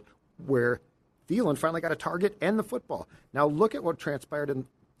Vikings scored, where Thielen finally got a target and the football. Now look at what transpired in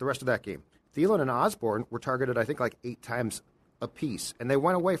the rest of that game. Thielen and Osborne were targeted, I think, like 8 times apiece, and they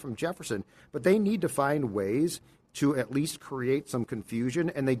went away from Jefferson. But they need to find ways to at least create some confusion,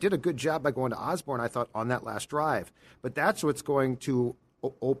 and they did a good job by going to Osborne, I thought, on that last drive. But that's what's going to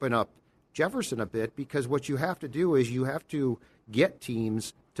open up Jefferson a bit, because what you have to do is you have to get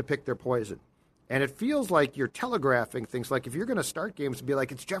teams to pick their poison. And it feels like you're telegraphing things, like if you're going to start games and be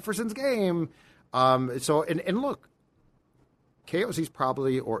like, it's Jefferson's game. And look, KOC's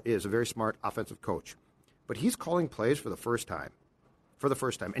probably or is a very smart offensive coach, but he's calling plays for the first time.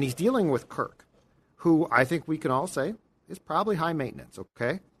 And he's dealing with Kirk, who I think we can all say is probably high maintenance,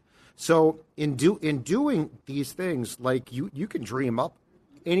 okay? So in doing these things, like you can dream up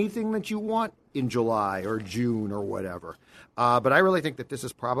anything that you want in July or June or whatever. But I really think that this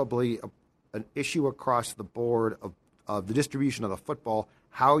is probably an issue across the board of the distribution of the football,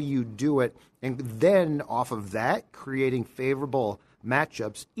 how you do it, and then off of that, creating favorable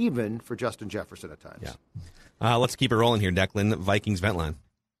matchups even for Justin Jefferson at times. Yeah. Let's keep it rolling here, Declan. Vikings vent line.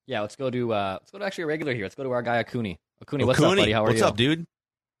 Yeah, let's go to actually a regular here. Let's go to our guy Acuni. Acuni, what's up, buddy? How are you? What's up, dude?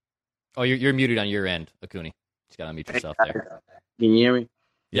 Oh, you're muted on your end, Acuni. Just gotta unmute yourself there. Can you hear me?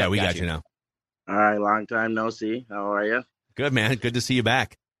 Yeah, we got you now. All right, long time no see. How are you? Good, man. Good to see you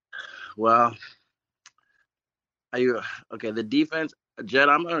back. Well, okay? The defense, Jed,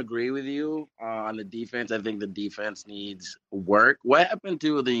 I'm gonna agree with you on the defense. I think the defense needs work. What happened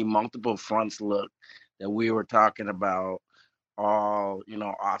to the multiple fronts look that we were talking about all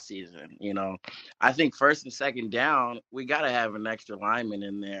off season? I think first and second down, we got to have an extra lineman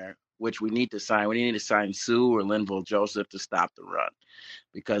in there, which we need to sign. We need to sign Sue or Linval Joseph to stop the run,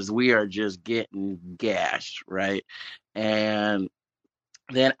 because we are just getting gashed, right? And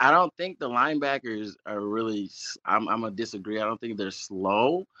then I don't think the linebackers are really, I'm going to disagree. I don't think they're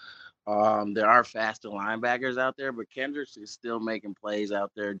slow. There are faster linebackers out there, but Kendricks is still making plays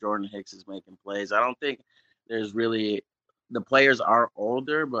out there. Jordan Hicks is making plays. I don't think there's really, the players are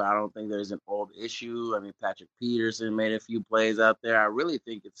older, but I don't think there's an old issue. I mean, Patrick Peterson made a few plays out there. I really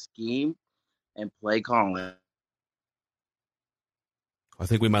think it's scheme and play calling. I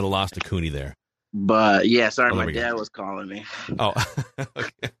think we might have lost a Cooney there. But yeah, sorry, Oh, there my we go. dad was calling me. Oh,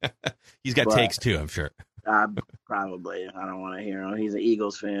 okay. He's got takes too, I'm sure. Probably. I don't want to hear him. He's an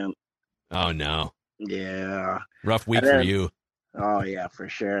Eagles fan. Oh, no. Yeah. Rough week And then- for you. Oh, yeah, for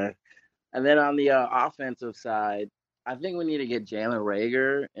sure. And then on the offensive side, I think we need to get Jalen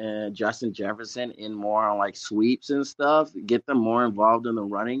Reagor and Justin Jefferson in more on like sweeps and stuff, get them more involved in the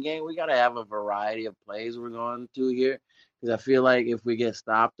running game. We got to have a variety of plays we're going to here because I feel like if we get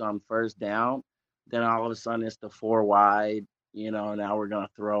stopped on first down, then all of a sudden it's the 4 wide, now we're going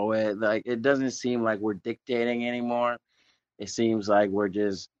to throw it. Like, it doesn't seem like we're dictating anymore. It seems like we're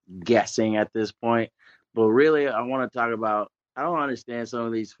just guessing at this point. But really, I want to talk about, I don't understand some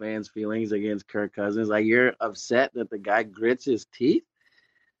of these fans' feelings against Kirk Cousins. Like, you're upset that the guy grits his teeth?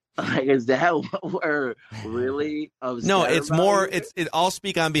 Like, is that what we're really upset No, it's about more. here? I'll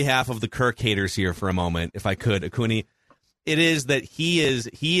speak on behalf of the Kirk haters here for a moment, if I could, Akuni. It is that he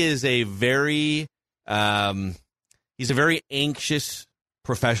is a very he's a very anxious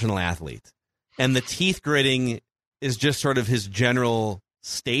professional athlete, and the teeth gritting is just sort of his general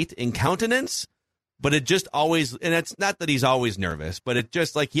state and countenance. But it just always, and it's not that he's always nervous, but it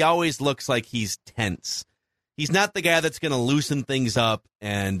just like he always looks like he's tense. He's not the guy that's going to loosen things up.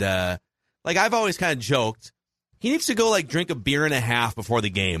 And like I've always kind of joked, he needs to go like drink a beer and a half before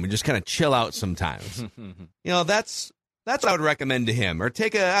the game and just kind of chill out sometimes. That's what I would recommend to him. Or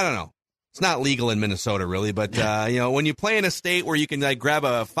take I don't know. It's not legal in Minnesota really, but when you play in a state where you can like grab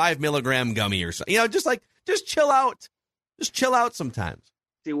a 5 milligram gummy or something, just chill out. Just chill out sometimes.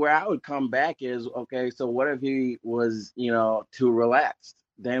 See, where I would come back is, okay, so what if he was, too relaxed?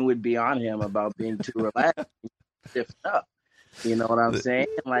 Then we'd be on him about being too relaxed. Shift up. You know what I'm saying?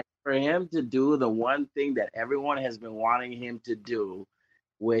 Like, for him to do the one thing that everyone has been wanting him to do,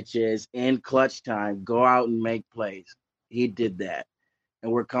 which is in clutch time, go out and make plays. He did that.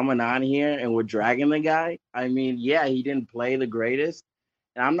 And we're coming on here and we're dragging the guy. I mean, yeah, he didn't play the greatest.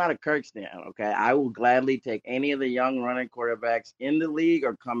 And I'm not a Kirk stan, okay? I will gladly take any of the young running quarterbacks in the league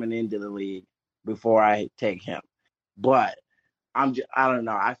or coming into the league before I take him. But I don't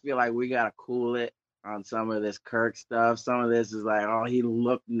know. I feel like we got to cool it on some of this Kirk stuff. Some of this is like, oh, he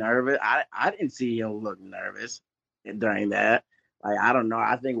looked nervous. I didn't see him look nervous during that. Like, I don't know.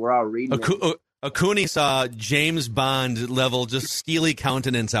 I think we're all reading it. Akuni saw James Bond level, just steely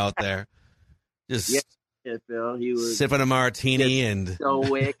countenance out there. Just... Yeah, Phil. He was sipping a martini and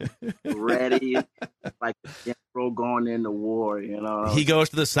stoic, ready, like the general going into war. He goes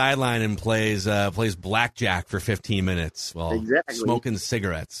to the sideline and plays blackjack for 15 minutes while smoking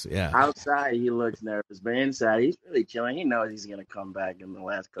cigarettes. Yeah. Outside he looks nervous, but inside he's really chilling. He knows he's gonna come back in the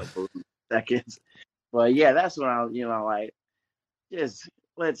last couple of seconds. But yeah, that's what I just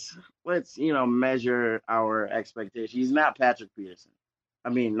let's measure our expectations. He's not Patrick Peterson.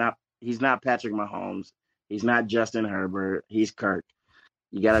 He's not Patrick Mahomes. He's not Justin Herbert. He's Kirk.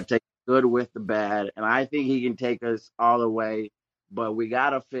 You got to take the good with the bad. And I think he can take us all the way. But we got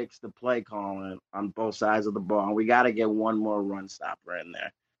to fix the play calling on both sides of the ball. And we got to get one more run stopper in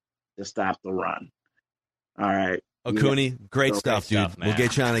there to stop the run. All right. Akuni, great stuff, dude. We'll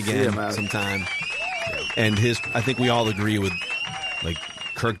get you on again sometime. And I think we all agree with, like,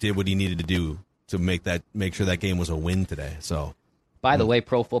 Kirk did what he needed to do to make sure that game was a win today. So. By the way,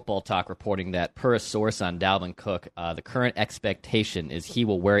 Pro Football Talk reporting that per a source on Dalvin Cook, the current expectation is he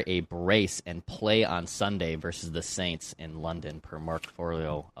will wear a brace and play on Sunday versus the Saints in London, per Mark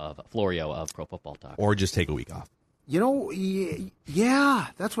Florio of Pro Football Talk. Or just take a week off. Yeah,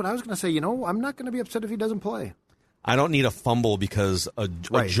 that's what I was going to say. I'm not going to be upset if he doesn't play. I don't need a fumble because a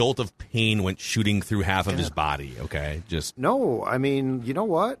jolt of pain went shooting through half of his body, okay? No, I mean, you know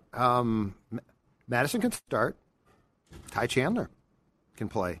what? Madison can start. Ty Chandler can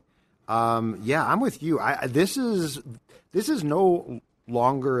play. I'm with you. This is no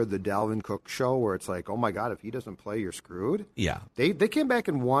longer the Dalvin Cook show where it's like, oh my God, if he doesn't play, you're screwed. Yeah. They came back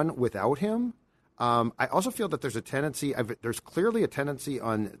and won without him. I also feel that there's a tendency, there's clearly a tendency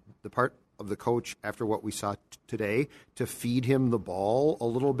on the part of the coach after what we saw today to feed him the ball a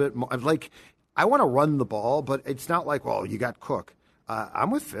little bit more. Like, I want to run the ball, but it's not like, well, you got Cook.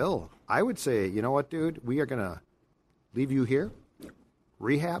 I'm with Phil. I would say, you know what, dude, we are going to leave you here.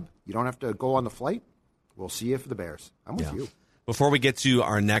 Rehab. You don't have to go on the flight. We'll see you for the Bears. I'm with you. Before we get to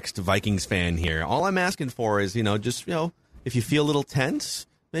our next Vikings fan here, all I'm asking for is, if you feel a little tense,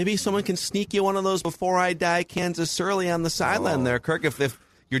 maybe someone can sneak you one of those before I die Kansas early on the sideline there, Kirk. If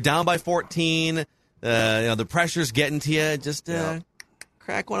you're down by 14, the pressure's getting to you, just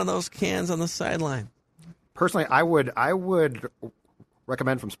crack one of those cans on the sideline. Personally, I would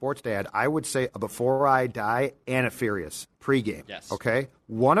recommend from Sports Dad, I would say a Before I Die and a Furious pregame. Yes. Okay?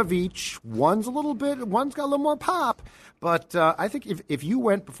 One of each. One's got a little more pop. But I think if you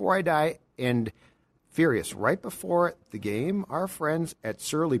went Before I Die and Furious right before the game, our friends at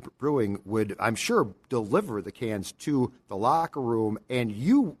Surly Brewing would, I'm sure, deliver the cans to the locker room, and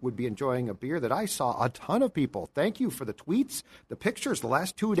you would be enjoying a beer that I saw a ton of people. Thank you for the tweets, the pictures, the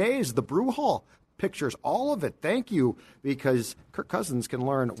last 2 days, the brew hall pictures, all of it. Thank you, because Kirk Cousins can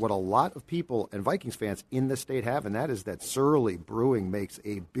learn what a lot of people and Vikings fans in the state have, and that is that Surly Brewing makes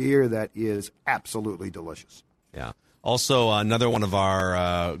a beer that is absolutely delicious. Yeah. Also, another one of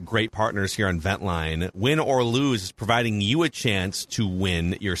our great partners here on Ventline, Win or Lose, is providing you a chance to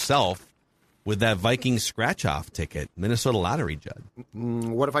win yourself with that Vikings scratch-off ticket, Minnesota Lottery, Judd.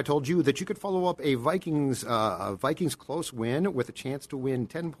 What if I told you that you could follow up a Vikings close win with a chance to win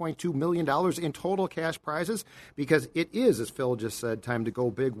 $10.2 million in total cash prizes? Because it is, as Phil just said, time to go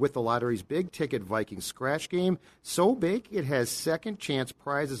big with the lottery's big-ticket Vikings scratch game. So big, it has second-chance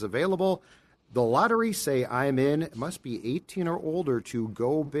prizes available. The lottery say I'm in. It must be 18 or older to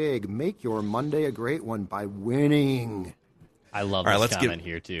go big. Make your Monday a great one by winning. I love this comment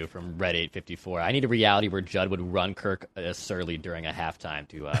here, too, from Red 854. I need a reality where Judd would run Kirk Surly during a halftime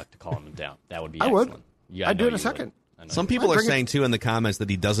to calm him down. That would be excellent. I would. Yeah, I'd do it in a second. Some people are saying, too, in the comments that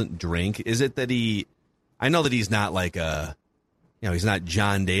he doesn't drink. Is it that I know that he's not like he's not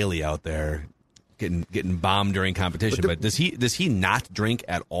John Daly out there getting bombed during competition, but does he not drink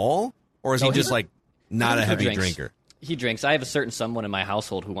at all? Or is he just not a heavy drinker? He drinks. I have a certain someone in my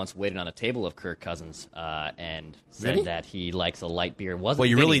household who once waited on a table of Kirk Cousins and said that he likes a light beer. Well,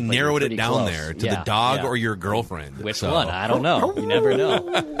 you really narrowed it down there to the dog or your girlfriend. Which one? I don't know. You never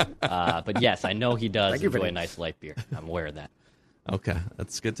know. But yes, I know he does enjoy a nice light beer. I'm aware of that. Okay,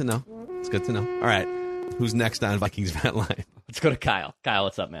 that's good to know. It's good to know. All right, who's next on Vikings Vent Line? Let's go to Kyle. Kyle,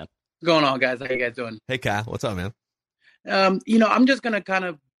 what's up, man? What's going on, guys? How you guys doing? Hey, Kyle, what's up, man? I'm just gonna kind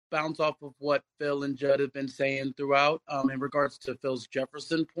of bounce off of what Phil and Judd have been saying throughout. In regards to Phil's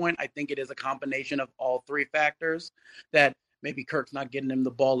Jefferson point, I think it is a combination of all three factors, that maybe Kirk's not getting him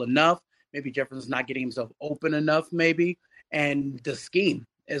the ball enough, maybe Jefferson's not getting himself open enough, maybe, and the scheme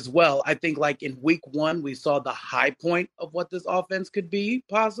as well. I think like in week 1, we saw the high point of what this offense could be,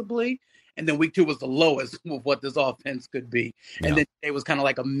 possibly, and then week 2 was the lowest of what this offense could be. Yeah. And then it was kind of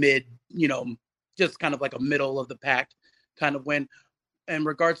like a mid, just kind of like a middle of the pack kind of win. In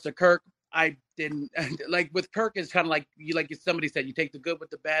regards to Kirk, I didn't like with Kirk. It's kind of like somebody said, you take the good with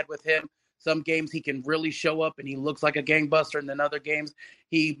the bad with him. Some games he can really show up and he looks like a gangbuster, and then other games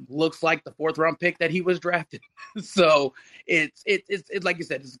he looks like the 4th round pick that he was drafted. So it's like you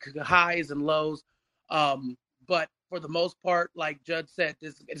said, it's highs and lows. But for the most part, like Judd said,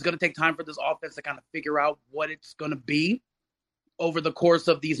 it's going to take time for this offense to kind of figure out what it's going to be over the course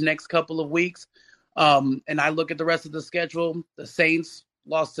of these next couple of weeks. And I look at the rest of the schedule. The Saints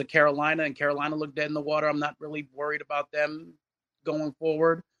lost to Carolina, and Carolina looked dead in the water. I'm not really worried about them going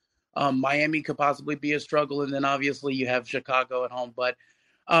forward. Miami could possibly be a struggle, and then obviously you have Chicago at home. But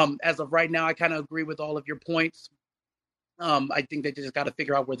as of right now, I kind of agree with all of your points. I think they just got to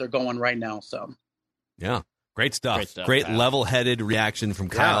figure out where they're going right now. So, yeah. Great stuff. Great level-headed reaction from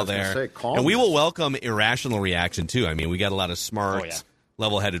Kyle there. And we will welcome irrational reaction, too. I mean, we got a lot of smart,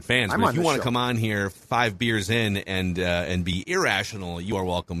 level-headed fans. But if you want to come on here 5 beers in and be irrational, you are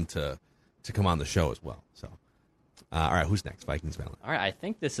welcome to come on the show as well. So, all right, who's next? Vikings Valley. All right, I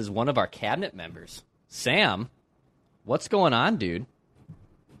think this is one of our cabinet members. Sam, what's going on, dude?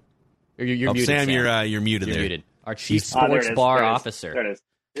 You're muted, Sam. You're muted there. Muted. Our chief sports bar officer. There it is.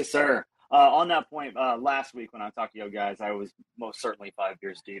 Yes, sir. On that point, last week when I talked to you guys, I was most certainly 5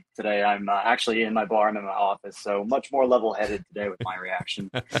 beers deep. Today, I'm actually in my bar. I'm in my office, so much more level-headed today with my reaction.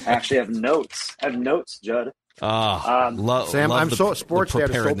 I actually have notes. Judd. Sam, I'm so sports dad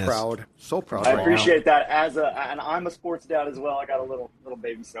is so proud. I appreciate that. And I'm a sports dad as well. I got a little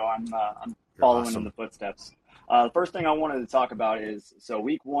baby, so I'm following in the footsteps. The first thing I wanted to talk about is, so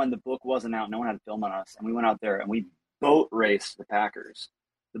week 1, the book wasn't out. No one had film on us, and we went out there and we boat raced the Packers.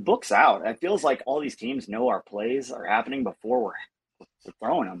 The book's out. It feels like all these teams know our plays are happening before we're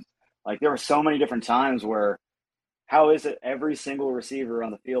throwing them. Like, there were so many different times where, how is it every single receiver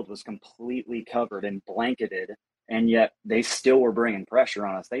on the field was completely covered and blanketed, and yet they still were bringing pressure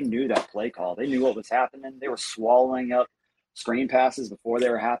on us? They knew that play call. They knew what was happening. They were swallowing up screen passes before they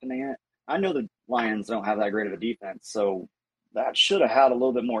were happening. I know the Lions don't have that great of a defense, so that should have had a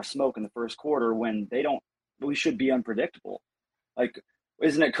little bit more smoke in the first quarter when they don't. We should be unpredictable. Like,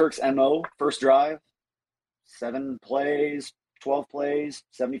 isn't it Kirk's MO? First drive, 7 plays, 12 plays,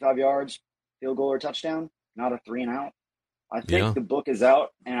 75 yards, field goal or touchdown, not a 3 and out. I think the book is out,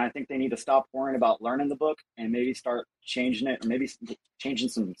 and I think they need to stop worrying about learning the book and maybe start changing it, or maybe changing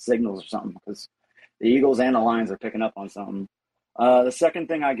some signals or something, because the Eagles and the Lions are picking up on something. The second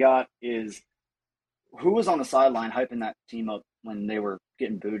thing I got is, who was on the sideline hyping that team up when they were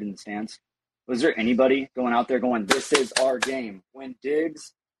getting booed in the stands? Was there anybody going out there going, "This is our game"? When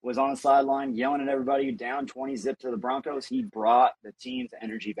Diggs was on the sideline yelling at everybody, down 20-zip to the Broncos, he brought the team's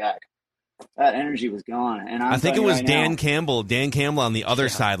energy back. That energy was gone. And I think it was Dan Campbell on the other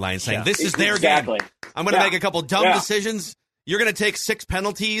sideline saying, "This is their game. I'm going to make a couple dumb decisions. You're going to take 6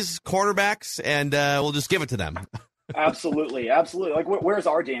 penalties, quarterbacks, and we'll just give it to them." Absolutely. Like, where's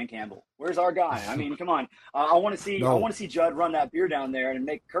our Dan Campbell? Where's our guy? I mean, come on. I want to see Judd run that beer down there and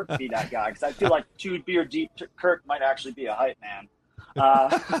make Kirk be that guy, because I feel like 2 beer deep Kirk might actually be a hype man.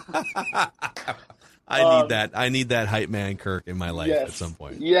 I need that hype man Kirk in my life at some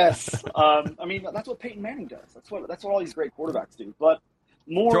point. Yes. I mean, that's what Peyton Manning does. That's what all these great quarterbacks do. But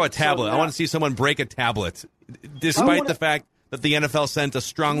more throw a tablet. I want to see someone break a tablet, despite the fact that the NFL sent a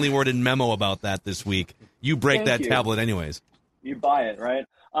strongly worded memo about that this week. You break that tablet anyways. You buy it, right?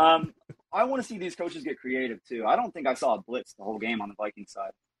 I want to see these coaches get creative too. I don't think I saw a blitz the whole game on the Vikings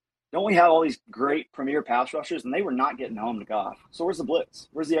side. Don't we have all these great premier pass rushers, and they were not getting home to Goff? So where's the blitz?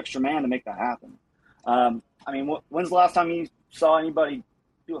 Where's the extra man to make that happen? I mean, when's the last time you saw anybody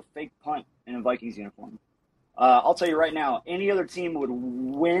do a fake punt in a Vikings uniform? I'll tell you right now, any other team would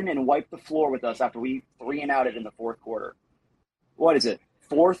win and wipe the floor with us after we 3-and-outed in the fourth quarter. What is it?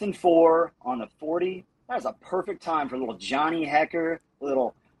 4th and 4 on the 40? That is a perfect time for a little Johnny Hecker,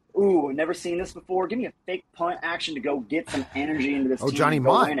 never seen this before. Give me a fake punt action to go get some energy into this team. Johnny and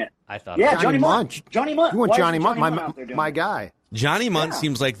Munt. Win it. I thought, Johnny Munt. Johnny Munt. You want Johnny Munt, out there doing my guy. Johnny Munt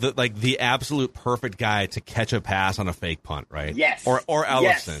seems like the absolute perfect guy to catch a pass on a fake punt, right? Yes. Or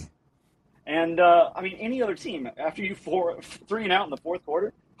Ellison. Yes. And I mean, any other team, after you 3-and-out in the fourth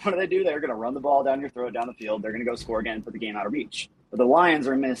quarter, what do? They're going to run the ball down your throat down the field. They're going to go score again and put the game out of reach. But the Lions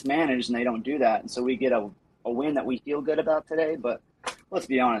are mismanaged, and they don't do that. And so we get a win that we feel good about today. But let's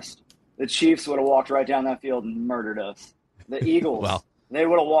be honest. The Chiefs would have walked right down that field and murdered us. The Eagles, they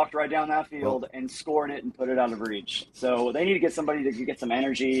would have walked right down that field and scored it and put it out of reach. So they need to get somebody to get some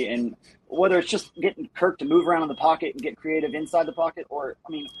energy, and whether it's just getting Kirk to move around in the pocket and get creative inside the pocket, or,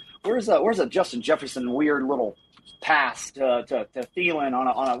 I mean, where's a Justin Jefferson weird little pass to Thielen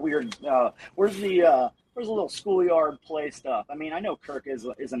on a weird where's the little schoolyard play stuff? I mean, I know Kirk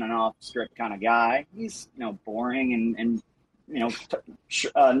isn't an off-script kind of guy. He's boring and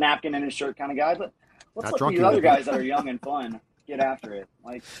napkin in his shirt kind of guy, but let's let these other guys that are young and fun get after it.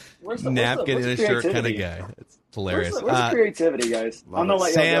 Like, where's the napkin in his shirt kind of guy? It's hilarious. Where's the creativity, guys? I'm gonna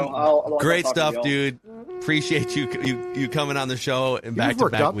let Sam, you go. great stuff, dude. Appreciate you coming on the show in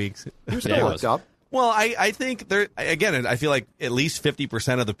back-to-back weeks. You're still worked up. Well, I think there again. I feel like at least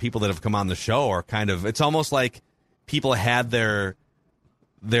 50% of the people that have come on the show are kind of. It's almost like people had their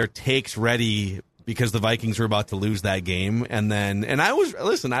takes ready because the Vikings were about to lose that game, and I was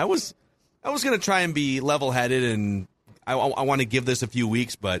going to try and be level-headed, and I want to give this a few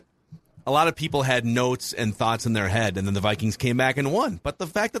weeks, but a lot of people had notes and thoughts in their head, and then the Vikings came back and won. But the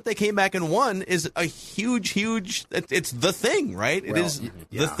fact that they came back and won is a huge, it's the thing, right? It is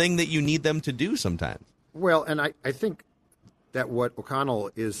the thing that you need them to do sometimes. Well, and I think that what O'Connell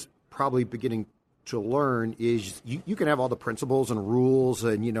is probably beginning to learn is you can have all the principles and rules,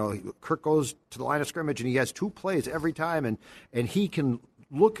 and Kirk goes to the line of scrimmage and he has 2 plays every time, and he can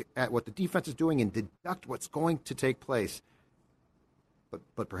look at what the defense is doing and deduct what's going to take place.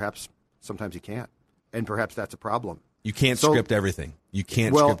 But perhaps sometimes he can't, and perhaps that's a problem. You can't script everything. You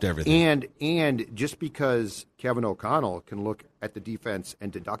can't script everything. And just because Kevin O'Connell can look at the defense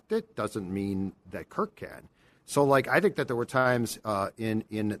and deduct it doesn't mean that Kirk can. So, I think that there were times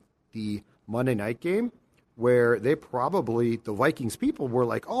in the Monday night game where the Vikings people were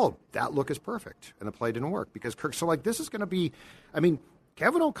like, oh, that look is perfect, and the play didn't work because Kirk. So, this is going to be,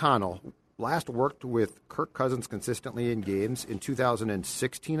 Kevin O'Connell last worked with Kirk Cousins consistently in games in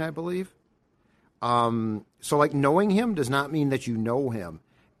 2016, I believe. So, knowing him does not mean that you know him.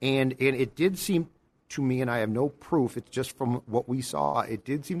 And it did seem to me, and I have no proof, it's just from what we saw, it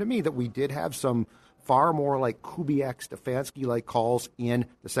did seem to me that we did have some far more like Kubiak, Stefanski-like calls in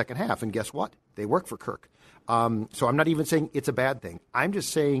the second half. And guess what? They work for Kirk. So I'm not even saying it's a bad thing. I'm just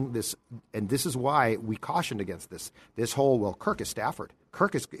saying this, and this is why we cautioned against this. This whole, Kirk is Stafford.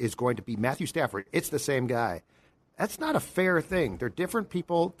 Kirk is going to be Matthew Stafford. It's the same guy. That's not a fair thing. They're different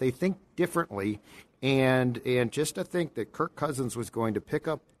people. They think differently. And just to think that Kirk Cousins was going to pick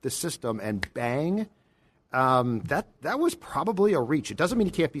up the system and bang, that was probably a reach. It doesn't mean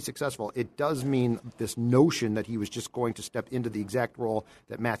he can't be successful. It does mean this notion that he was just going to step into the exact role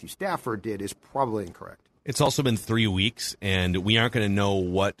that Matthew Stafford did is probably incorrect. It's also been 3 weeks, and we aren't going to know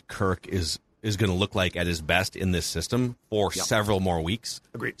what Kirk is going to look like at his best in this system for several more weeks.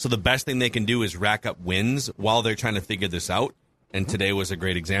 Agreed. So the best thing they can do is rack up wins while they're trying to figure this out, and today was a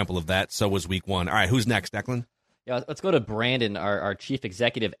great example of that. So was week 1. All right, who's next, Declan? Yeah, let's go to Brandon, our chief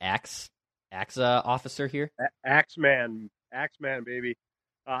executive AXA officer here. Axeman, baby.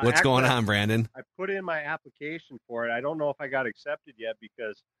 What's going on, Brandon? I put in my application for it. I don't know if I got accepted yet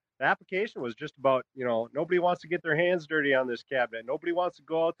because the application was just about, nobody wants to get their hands dirty on this cabinet. Nobody wants to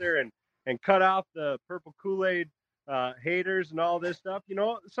go out there and cut off the purple Kool-Aid haters and all this stuff.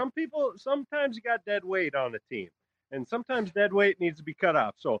 Some people, sometimes you got dead weight on the team, and sometimes dead weight needs to be cut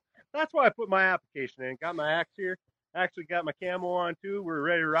off. So that's why I put my application in. Got my axe here. Actually got my camo on, too. We're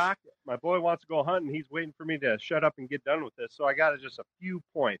ready to rock. My boy wants to go hunting. He's waiting for me to shut up and get done with this. So I got just a few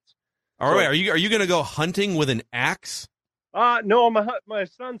points. All right. Are you going to go hunting with an axe? No, my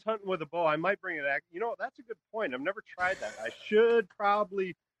son's hunting with a bow. I might bring it back. That's a good point. I've never tried that. I should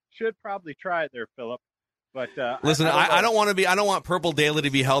probably try it there, Philip. But listen, I don't want Purple Daily to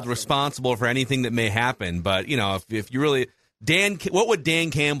be held responsible for anything that may happen. But if you really, what would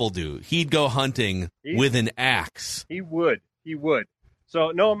Dan Campbell do? He'd go hunting with an axe. He would.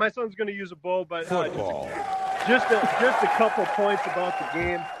 So no, my son's going to use a bow. But just a couple points about the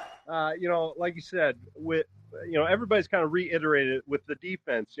game. Like you said, with everybody's kind of reiterated with the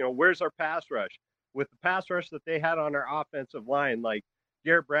defense. Where's our pass rush? With the pass rush that they had on our offensive line, like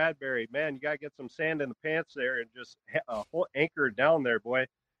Garrett Bradbury, man, you got to get some sand in the pants there and just anchor it down there, boy.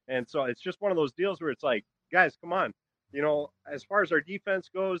 And so it's just one of those deals where it's like, guys, come on. As far as our defense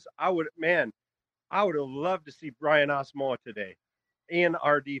goes, I would have loved to see Brian Asamoah today in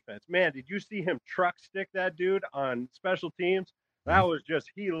our defense. Man, did you see him truck stick that dude on special teams? That was just,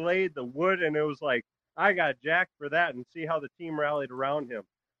 he laid the wood, and it was like, I got jacked for that, and see how the team rallied around him.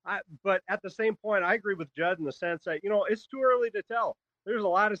 But at the same point, I agree with Judd in the sense that, it's too early to tell. There's a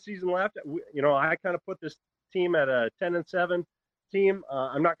lot of season left. I kind of put this team at a 10-7 team.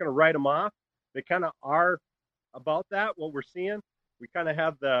 I'm not going to write them off. They kind of are about that, what we're seeing. We kind of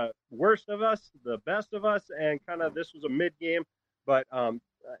have the worst of us, the best of us, and kind of this was a mid-game. But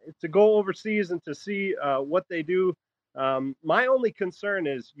to go overseas and to see what they do, my only concern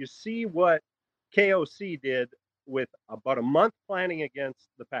is you see what KOC did with about a month planning against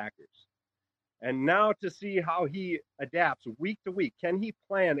the Packers. And now to see how he adapts week to week. Can he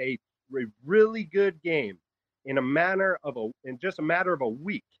plan a really good game in just a matter of a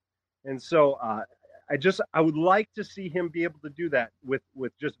week? And so I would like to see him be able to do that with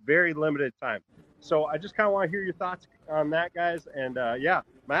just very limited time. So I just kind of want to hear your thoughts on that, guys. And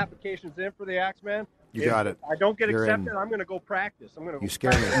my application's in for the Axeman. You got it. I don't get accepted, I'm going to go practice. You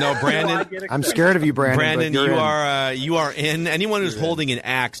scare me. No, Brandon. I'm scared of you, Brandon. Brandon, you are in. Anyone who's holding an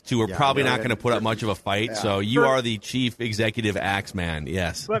axe to are probably not going to put up much of a fight. Yeah. So you are the chief executive Axeman.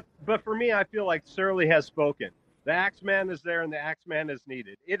 Yes. But for me, I feel like Surly has spoken. The Axeman is there, and the Axeman is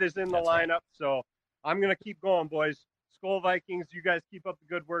needed. It is in the lineup. Right. So I'm going to keep going, boys. Skol Vikings. You guys keep up the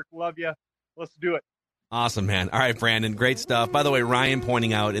good work. Love you. Let's do it. Awesome, man. All right, Brandon, great stuff. By the way, Ryan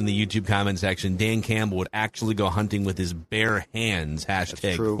pointing out in the YouTube comment section, Dan Campbell would actually go hunting with his bare hands.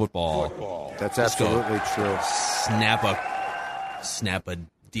 Hashtag football. That's absolutely true. Snap a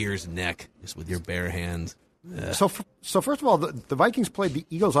deer's neck just with your bare hands. Yeah. So first of all, the Vikings played the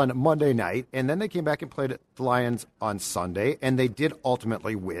Eagles on Monday night, and then they came back and played the Lions on Sunday, and they did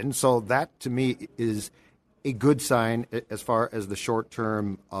ultimately win. So that, to me, is a good sign as far as the short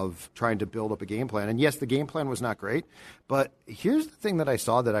term of trying to build up a game plan. And yes, the game plan was not great, but here's the thing that I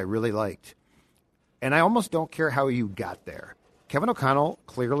saw that I really liked. And I almost don't care how you got there. Kevin O'Connell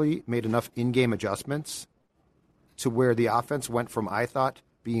clearly made enough in-game adjustments to where the offense went from, I thought,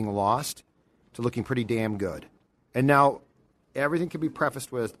 being lost to looking pretty damn good. And now everything can be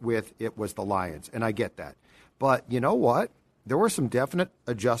prefaced with it was the Lions, and I get that. But you know what? There were some definite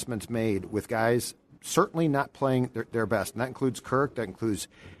adjustments made with guys certainly not playing their best, and that includes Kirk, that includes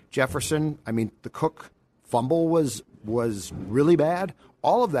Jefferson. I mean, the Cook fumble was really bad.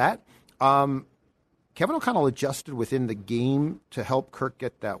 All of that. Kevin O'Connell adjusted within the game to help Kirk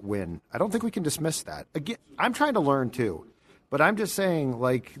get that win. I don't think we can dismiss that. Again, I'm trying to learn too, but I'm just saying,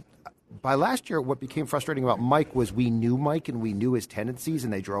 like, by last year, what became frustrating about Mike was we knew Mike and we knew his tendencies,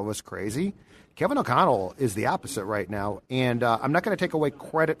 and they drove us crazy. Kevin O'Connell is the opposite right now, and I'm not going to take away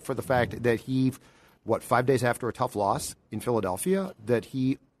credit for the fact that he, 5 days after a tough loss in Philadelphia, that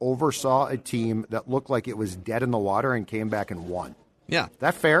he oversaw a team that looked like it was dead in the water and came back and won. Yeah.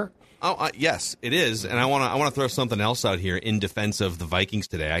 That fair? Yes, it is, and I want to throw something else out here in defense of the Vikings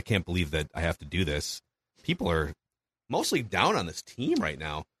today. I can't believe that I have to do this. People are mostly down on this team right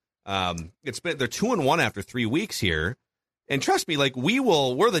now. They're 2-1 after 3 weeks here, and trust me, like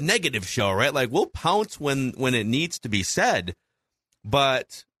we're the negative show, right? Like we'll pounce when it needs to be said.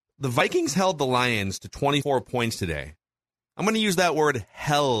 But the Vikings held the Lions to 24 points today. I'm going to use that word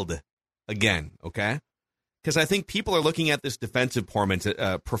 "held" again, okay? Because I think people are looking at this defensive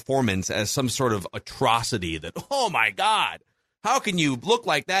performance as some sort of atrocity that, oh, my God, how can you look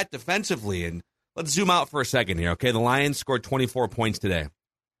like that defensively? And let's zoom out for a second here, okay? The Lions scored 24 points today.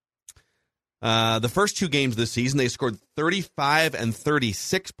 The first 2 games this season, they scored 35 and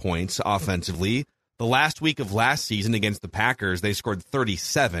 36 points offensively. The last week of last season against the Packers, they scored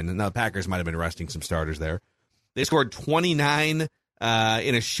 37. Now, the Packers might have been resting some starters there. They scored 29 in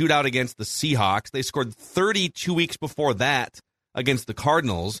a shootout against the Seahawks. They scored 30 2 weeks before that against the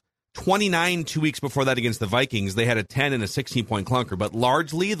Cardinals. 29 2 weeks before that against the Vikings. They had a 10 and a 16-point clunker. But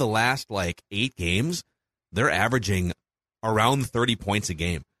largely the last, 8 games, they're averaging around 30 points a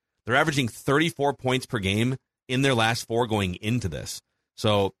game. They're averaging 34 points per game in their last 4 going into this.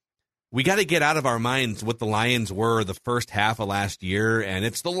 So we got to get out of our minds what the Lions were the first half of last year, and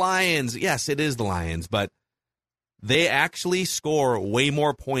it's the Lions. Yes, it is the Lions, but they actually score way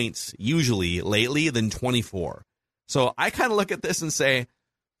more points usually lately than 24. So I kind of look at this and say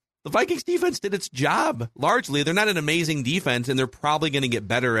the Vikings defense did its job largely. They're not an amazing defense, and they're probably going to get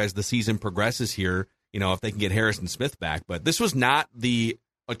better as the season progresses here, if they can get Harrison Smith back. But this was not the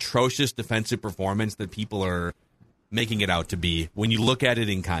atrocious defensive performance that people are making it out to be when you look at it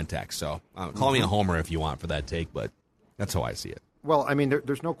in context. So call me a homer if you want for that take, but that's how I see it. Well, I mean,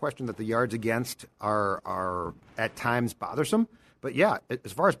 there's no question that the yards against are at times bothersome. But, yeah,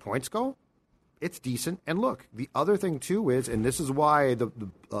 as far as points go, it's decent. And, look, the other thing, too, is, and this is why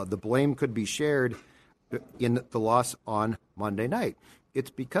the blame could be shared in the loss on Monday night, it's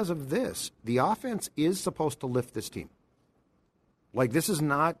because of this. The offense is supposed to lift this team. Like, this is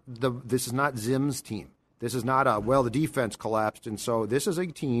not Zim's team. This is not the defense collapsed. And so this is a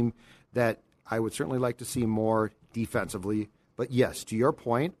team that I would certainly like to see more defensively. But, yes, to your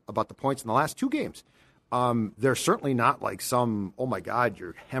point about the points in the last 2 games, they're certainly not like some, oh, my God,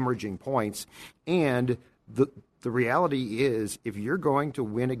 you're hemorrhaging points. And the reality is if you're going to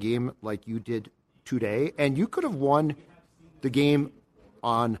win a game like you did today, and you could have won the game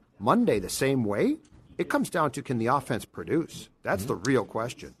on Monday the same way, it comes down to, can the offense produce? That's the real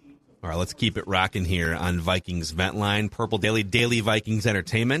question. All right, let's keep it rocking here on Vikings Vent Line, Purple Daily Vikings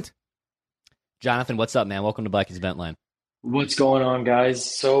Entertainment. Jonathan, what's up, man? Welcome to Vikings Vent Line. What's going on, guys?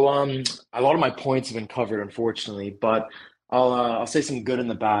 So a lot of my points have been covered, unfortunately, but I'll say some good and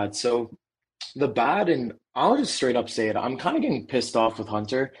the bad. So the bad, and I'll just straight up say it, I'm kind of getting pissed off with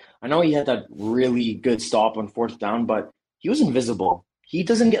Hunter. I know he had that really good stop on 4th down, but he was invisible. He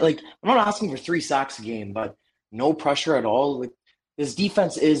doesn't get, I'm not asking for 3 sacks a game, but no pressure at all. His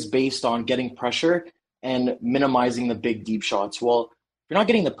defense is based on getting pressure and minimizing the big deep shots. Well, if you're not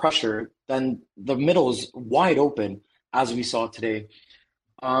getting the pressure, then the middle is wide open, as we saw today.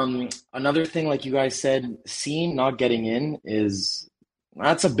 Another thing, like you guys said, Cine not getting in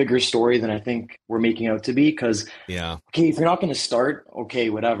that's a bigger story than I think we're making out to be. Because, okay, if you're not going to start, okay,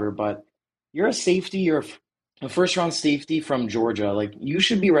 whatever. But you're a safety, you're a first-round safety from Georgia. You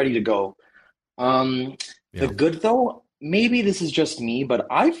should be ready to go. The good, though, maybe this is just me, but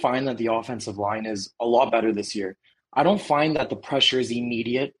I find that the offensive line is a lot better this year. I don't find that the pressure is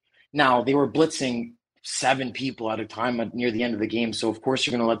immediate. Now, they were blitzing 7 people at a time near the end of the game, so of course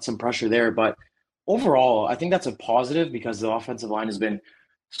you're going to let some pressure there. But overall, I think that's a positive because the offensive line has been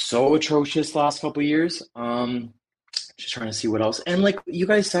so atrocious the last couple of years. Just trying to see what else. And like you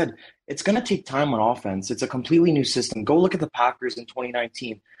guys said, it's going to take time on offense. It's a completely new system. Go look at the Packers in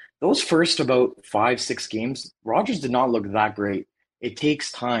 2019. Those first about 5-6 games, Rodgers did not look that great. It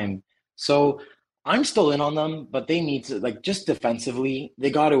takes time. So I'm still in on them, but they need to, just defensively, they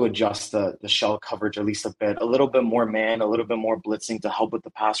got to adjust the shell coverage at least a bit, a little bit more man, a little bit more blitzing to help with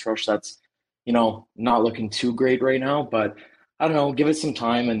the pass rush. That's, not looking too great right now, but I don't know, give it some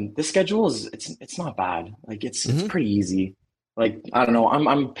time. And the schedule it's not bad. It's pretty easy. I don't know,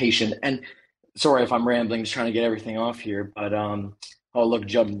 I'm patient. And sorry if I'm rambling, just trying to get everything off here, but oh, look,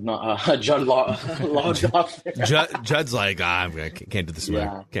 Judd logged off there. Judd's like, I can't do this.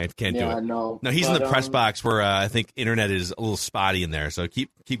 Yeah. Can't do it. No, he's in the press box where I think internet is a little spotty in there. So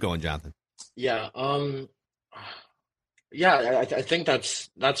keep going, Jonathan. Yeah. I think that's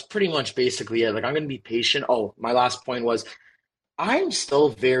pretty much basically it. I'm going to be patient. Oh, my last point was I'm still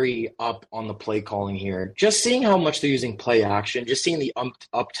very up on the play calling here. Just seeing how much they're using play action, just seeing the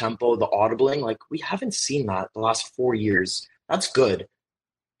up tempo, the audibling, like we haven't seen that the last 4 years. That's good.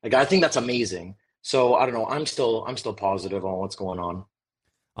 Like I think that's amazing. So I don't know. I'm still positive on what's going on.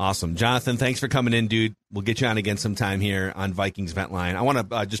 Awesome. Jonathan, thanks for coming in, dude. We'll get you on again sometime here on Vikings Vent Line. I want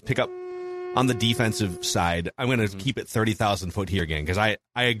to just pick up on the defensive side. I'm going to keep it 30,000 foot here again because I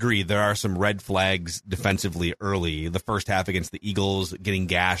agree there are some red flags defensively early. The first half against the Eagles, getting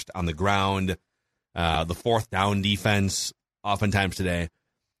gashed on the ground, the fourth down defense oftentimes today.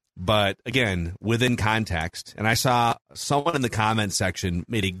 But again, within context, and I saw someone in the comments section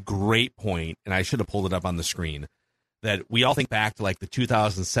made a great point, and I should have pulled it up on the screen, that we all think back to like the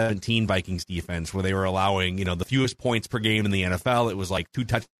 2017 Vikings defense where they were allowing, the fewest points per game in the NFL. It was like 2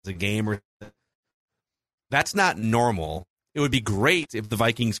 touchdowns a game. That's not normal. It would be great if the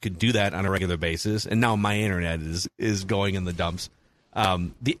Vikings could do that on a regular basis. And now my internet is going in the dumps.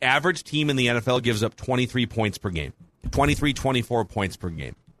 The average team in the NFL gives up 23 points per game, 24 points per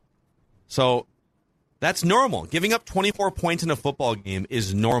game. So that's normal. Giving up 24 points in a football game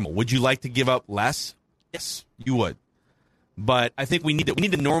is normal. Would you like to give up less? Yes, you would. But I think we need to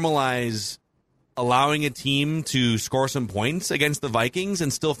normalize allowing a team to score some points against the Vikings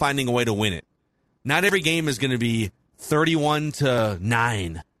and still finding a way to win it. Not every game is going to be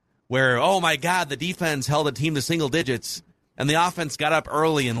 31-9, where, oh my God, the defense held a team to single digits and the offense got up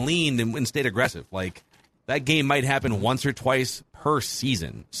early and leaned and stayed aggressive. Like that game might happen once or twice per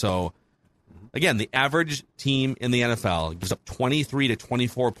season. So again, the average team in the NFL gives up 23 to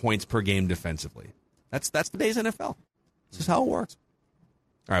 24 points per game defensively. That's today's NFL. This is how it works.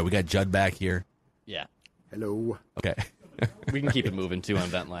 All right, we got Judd back here. Yeah. Hello. Okay. We can keep it moving, too, on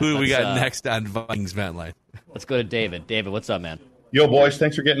Vent Line. Who we got next on Vikings Vent Line? Let's go to David. David, what's up, man? Yo, boys,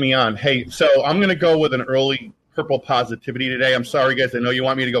 thanks for getting me on. Hey, so I'm going to go with an early purple positivity today. I'm sorry, guys. I know you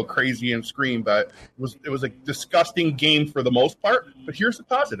want me to go crazy and scream, but it was a disgusting game for the most part. But here's the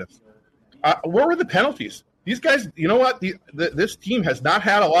positives. Where were the penalties? These guys, you know what? This team has not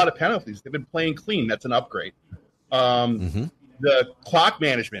had a lot of penalties. They've been playing clean. That's an upgrade. The clock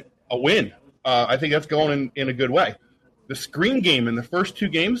management, a win. I think that's going in a good way. The screen game in the first 2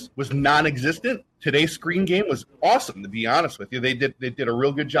 games was non-existent. Today's screen game was awesome, to be honest with you. They did a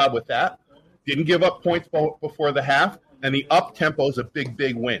real good job with that. Didn't give up points before the half, and the up-tempo is a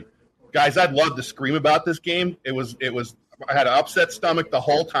big win. Guys, I'd love to scream about this game. It was. I had an upset stomach the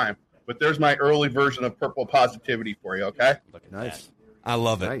whole time. But there's my early version of purple positivity for you, okay? Nice. I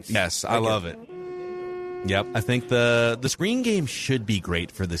love it. Nice. Yes, I love it. Yep, I think the screen game should be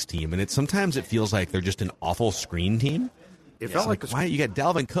great for this team, and sometimes it feels like they're just an awful screen team. It felt like why you got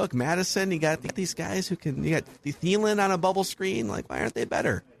Dalvin Cook, Madison, you got these guys you got Thielen on a bubble screen. Like, why aren't they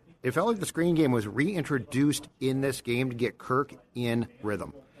better? It felt like the screen game was reintroduced in this game to get Kirk in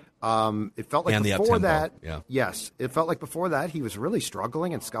rhythm. It felt like before that, yes, it felt like before that he was really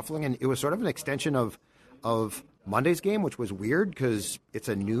struggling and scuffling, and it was sort of an extension of Monday's game, which was weird because it's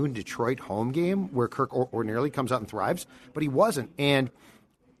a noon Detroit home game where Kirk ordinarily comes out and thrives, but he wasn't. And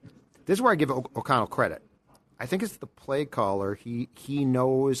this is where I give O'Connell credit. I think it's the play caller. He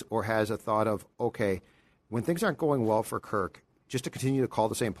knows or has a thought of, okay, when things aren't going well for Kirk, just to continue to call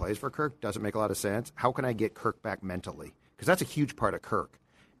the same plays for Kirk doesn't make a lot of sense. How can I get Kirk back mentally? Because that's a huge part of Kirk.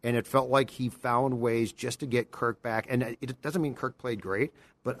 And it felt like he found ways just to get Kirk back. And it doesn't mean Kirk played great,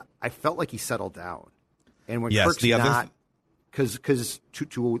 but I felt like he settled down. And when Kirk's not, because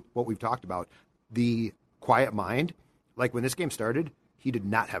to what we've talked about, the quiet mind, like when this game started, he did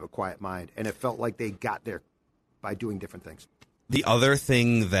not have a quiet mind. And it felt like they got there by doing different things. The other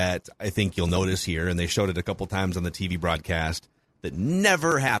thing that I think you'll notice here, and they showed it a couple times on the TV broadcast, that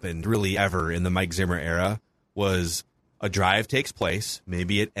never happened really ever in the Mike Zimmer era was a drive takes place.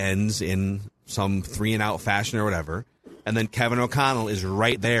 Maybe it ends in some 3-and-out fashion or whatever. And then Kevin O'Connell is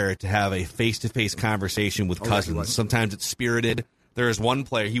right there to have a face-to-face conversation with Cousins. Sometimes it's spirited. There is one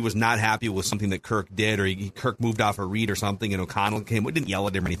player, he was not happy with something that Kirk did, or Kirk moved off a read or something, and O'Connell came. We didn't yell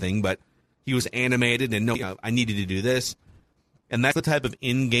at him or anything, but he was animated and, no, I needed to do this. And that's the type of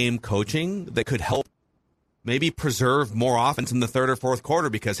in-game coaching that could help maybe preserve more offense in the third or fourth quarter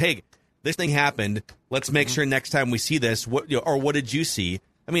because, hey, this thing happened. Let's make sure next time we see this, what did you see?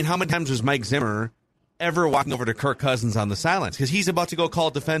 I mean, how many times was Mike Zimmer ever walking over to Kirk Cousins on the sidelines? Because he's about to go call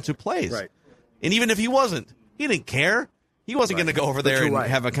defensive plays. Right. And even if he wasn't, he didn't care. He wasn't going to go over there and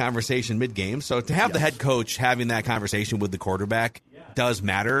have a conversation mid-game. So to have the head coach having that conversation with the quarterback does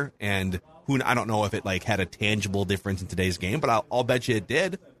matter. And I don't know if it had a tangible difference in today's game, but I'll bet you it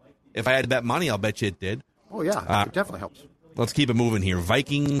did. If I had to bet money, I'll bet you it did. Oh, yeah. It definitely helps. Let's keep it moving here.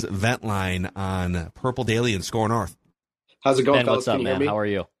 Vikings Vent Line on Purple Daily and Score North. How's it going, Ben, fellas? what's up, Can you hear man? me? How are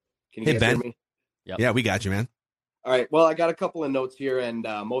you? Can you Hey, guys hear Ben. me? Yep. Yeah, we got you, man. All right. Well, I got a couple of notes here, and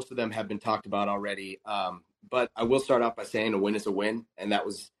most of them have been talked about already. But I will start off by saying a win is a win, and that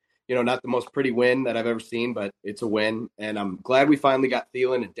was, not the most pretty win that I've ever seen, but it's a win, and I'm glad we finally got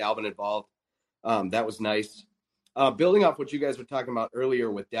Thielen and Dalvin involved. That was nice. Building off what you guys were talking about earlier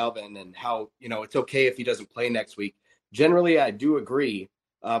with Dalvin and how, it's okay if he doesn't play next week. Generally, I do agree.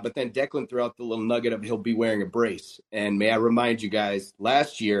 But then Declan threw out the little nugget of he'll be wearing a brace. And may I remind you guys,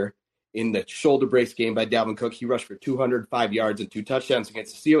 last year in the shoulder brace game by Dalvin Cook, he rushed for 205 yards and 2 touchdowns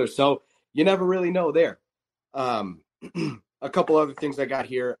against the Steelers. So you never really know there. A couple other things I got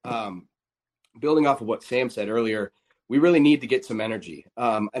here. Building off of what Sam said earlier, we really need to get some energy.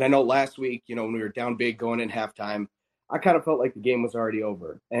 And I know last week, when we were down big going in halftime, I kind of felt like the game was already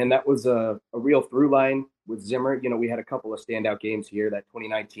over. And that was a real through line with Zimmer. We had a couple of standout games here, that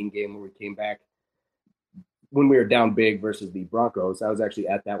 2019 game where we came back when we were down big versus the Broncos. I was actually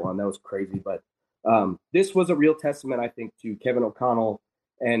at that one. That was crazy. But this was a real testament, I think, to Kevin O'Connell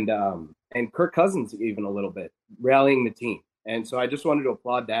and Kirk Cousins even a little bit, rallying the team. And so I just wanted to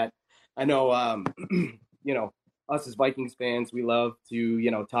applaud that. I know, us as Vikings fans, we love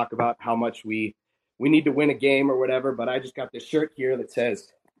to, talk about how much we need to win a game or whatever. But I just got this shirt here that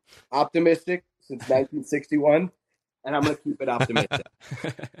says optimistic since 1961, and I'm going to keep it optimistic.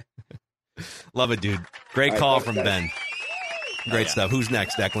 Love it, dude. Great All right, call thanks, from guys. Ben. Great stuff. Who's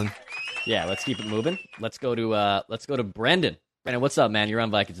next, Declan? Yeah, let's keep it moving. Let's go to Brendan. Brendan, what's up, man? You're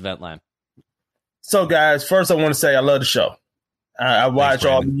on Vikings Vent Line. So, guys, first I want to say I love the show. I watch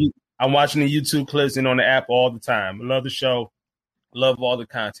Thanks, I'm watching the YouTube clips and on the app all the time. I love the show. Love all the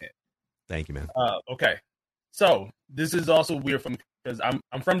content. Thank you, man. Okay, so this is also weird for me because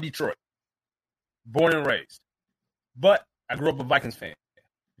I'm from Detroit, born and raised, but I grew up a Vikings fan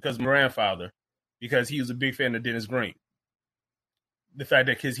because of my grandfather, because he was a big fan of Dennis Green. The fact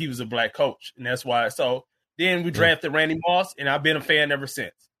that he was a black coach, and that's why. So then we drafted Randy Moss, and I've been a fan ever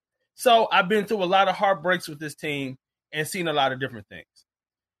since. So I've been through a lot of heartbreaks with this team and seen a lot of different things.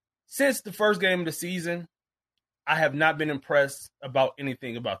 Since the first game of the season, I have not been impressed about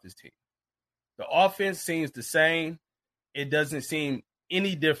anything about this team. The offense seems the same. It doesn't seem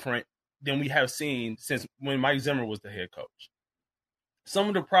any different than we have seen since when Mike Zimmer was the head coach. Some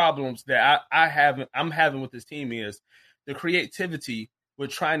of the problems that I'm having with this team is the creativity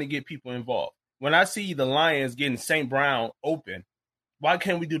with trying to get people involved. When I see the Lions getting St. Brown open, why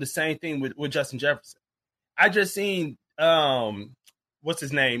can't we do the same thing with Justin Jefferson? I just seen what's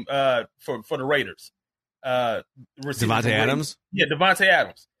his name for the Raiders. Devontae Adams? Yeah, Devontae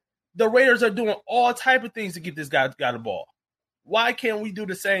Adams. The Raiders are doing all type of things to get this guy the ball. Why can't we do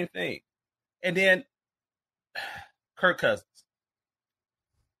the same thing? And then Kirk Cousins.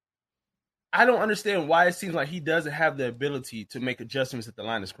 I don't understand why it seems like he doesn't have the ability to make adjustments at the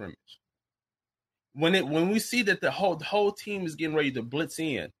line of scrimmage. When we see that the whole team is getting ready to blitz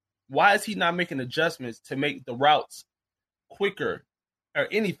in, why is he not making adjustments to make the routes quicker or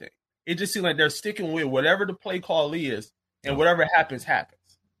anything? It just seems like they're sticking with whatever the play call is, and whatever happens, happens.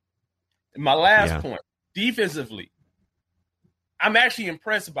 And my last point, defensively, I'm actually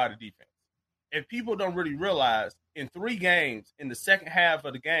impressed by the defense. If people don't really realize, in 3 games, in the second half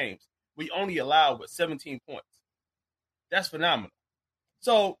of the games, we only allowed 17 points. That's phenomenal.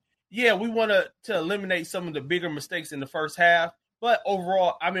 So, yeah, we want to eliminate some of the bigger mistakes in the first half, but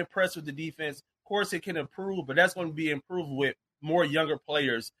overall, I'm impressed with the defense. Of course, it can improve, but that's going to be improved with more younger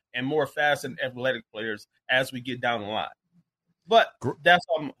players and more fast and athletic players as we get down the line. But that's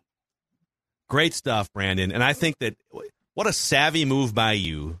all. Great stuff, Brandon. And I think that what a savvy move by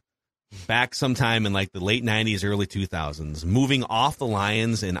you back sometime in like the late 90s, early 2000s, moving off the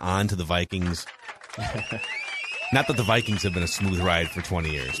Lions and on to the Vikings. Not that the Vikings have been a smooth ride for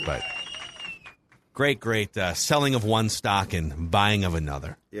 20 years, but great selling of one stock and buying of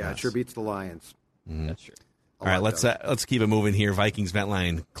another. Yeah, It sure beats the Lions. Mm-hmm. That's true. All right, let's keep it moving here. Vikings Vent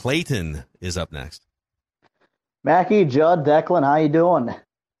Line. Clayton is up next. Mackie, Judd, Declan, how you doing?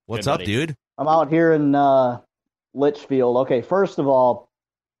 What's up, dude? I'm out here in Litchfield. Okay, first of all,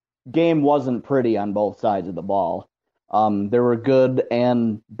 game wasn't pretty on both sides of the ball. There were good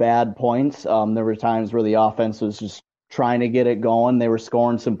and bad points. There were times where the offense was just trying to get it going. They were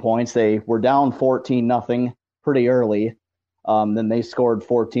scoring some points. They were down 14-0 pretty early. Then they scored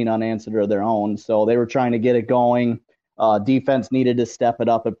 14 unanswered of their own. So they were trying to get it going. Defense needed to step it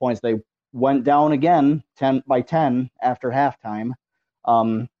up at points. They went down again 10 after halftime.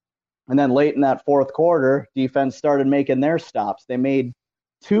 And then late in that fourth quarter, defense started making their stops. They made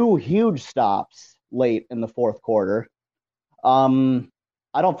 2 huge stops late in the fourth quarter.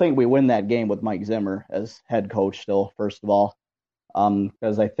 I don't think we win that game with Mike Zimmer as head coach still, first of all,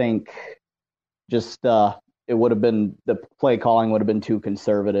 because I think just it would have been the play calling would have been too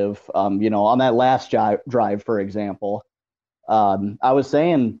conservative. On that last drive, for example, I was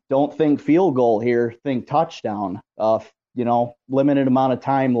saying don't think field goal here, think touchdown. Limited amount of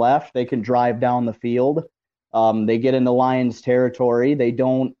time left. They can drive down the field. They get into Lions territory. They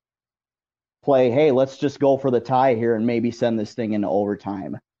don't play, hey, let's just go for the tie here and maybe send this thing into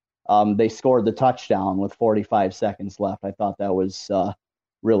overtime. They scored the touchdown with 45 seconds left. I thought that was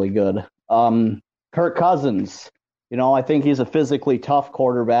really good. Kirk Cousins, I think he's a physically tough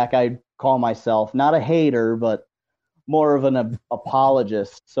quarterback. I call myself not a hater, but more of an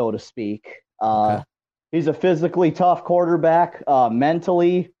apologist, so to speak. Okay. He's a physically tough quarterback.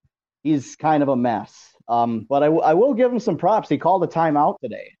 Mentally, he's kind of a mess. But I will give him some props. He called a timeout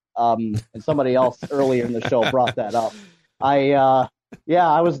today. And somebody else earlier in the show brought that up. I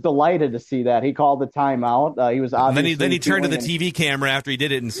was delighted to see that. He called the timeout. He was obviously. Then he turned to the TV camera after he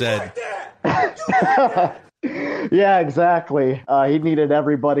did it and said, yeah, exactly. He needed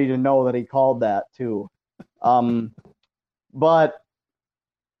everybody to know that he called that too. But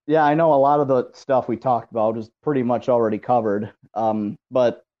yeah, I know a lot of the stuff we talked about is pretty much already covered.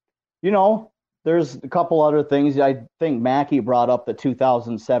 But there's a couple other things. I think Mackey brought up the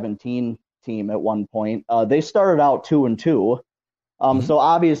 2017 team at one point. They started out 2-2. So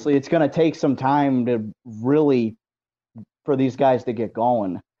obviously it's going to take some time to really for these guys to get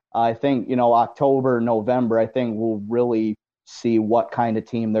going. I think, October, November, I think we'll really see what kind of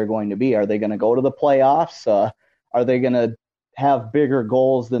team they're going to be. Are they going to go to the playoffs? Are they going to have bigger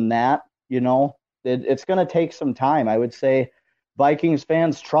goals than that? It's going to take some time. I would say Vikings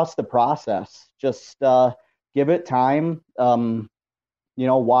fans, trust the process. Just give it time.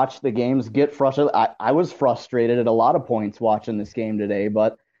 Watch the games, get frustrated. I was frustrated at a lot of points watching this game today,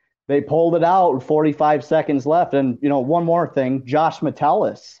 but they pulled it out with 45 seconds left. And, one more thing, Josh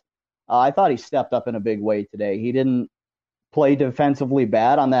Metellus. I thought he stepped up in a big way today. He didn't play defensively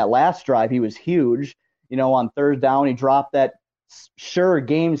bad on that last drive. He was huge. On third down, he dropped that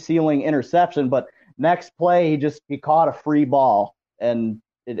game-sealing interception, but next play, he caught a free ball, and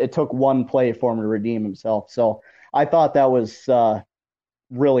it took one play for him to redeem himself. So I thought that was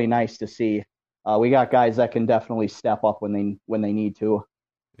really nice to see. We got guys that can definitely step up when they need to.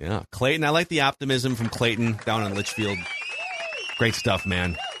 Yeah, Clayton, I like the optimism from Clayton down in Litchfield. Great stuff,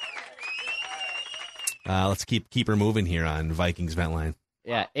 man. Let's keep her moving here on Vikings Vent Line.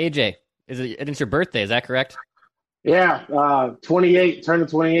 Yeah, AJ, it's your birthday, is that correct? Yeah, 28, turning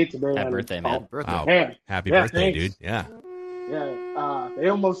 28 today. Happy birthday, man. Birthday. Wow. Happy birthday, thanks. Dude. Yeah. Yeah, they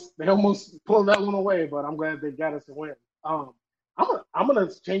almost pulled that one away, but I'm glad they got us a win. I'm gonna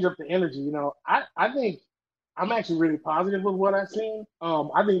change up the energy. I think I'm actually really positive with what I've seen.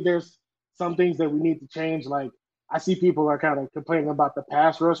 I think there's some things that we need to change. Like I see people are kind of complaining about the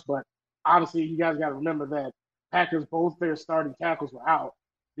pass rush, but obviously you guys got to remember that Packers, both their starting tackles were out.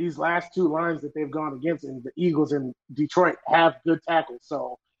 These last two lines that they've gone against, and the Eagles and Detroit have good tackles.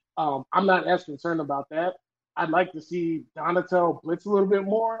 So I'm not as concerned about that. I'd like to see Donatel blitz a little bit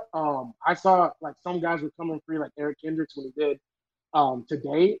more. I saw like some guys were coming free, like Eric Kendricks when he did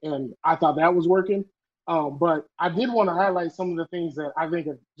today, and I thought that was working. But I did want to highlight some of the things that I think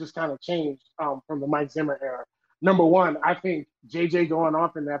have just kind of changed from the Mike Zimmer era. Number one, I think JJ going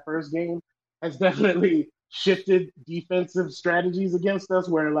off in that first game has definitely shifted defensive strategies against us,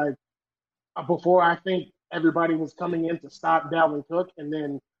 where like before I think everybody was coming in to stop Dalvin Cook and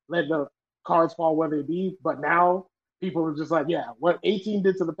then let the cards fall where they be. But now people are just like, yeah, what 18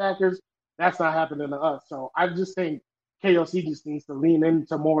 did to the Packers, that's not happening to us. So I just think KOC just needs to lean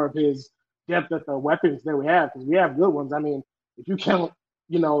into more of his depth at the weapons that we have, because we have good ones. I mean, if you count,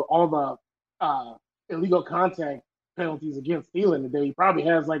 all the illegal contact penalties against Thielen today, he probably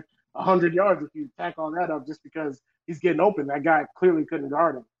has like 100 yards if you tack all that up, just because he's getting open. That guy clearly couldn't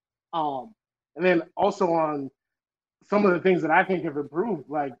guard him. And then also on some of the things that I think have improved,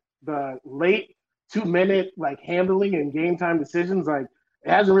 like the late 2-minute like handling and game time decisions, like it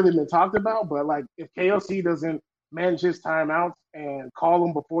hasn't really been talked about, but like if KOC doesn't manage his timeouts and call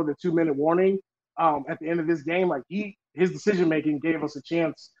them before the 2-minute warning at the end of this game, like his decision making gave us a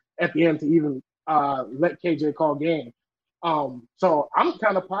chance at the end to even let KJ call game. So I'm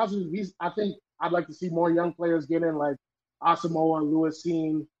kind of positive. I think I'd like to see more young players get in, like Asamoah, Lewis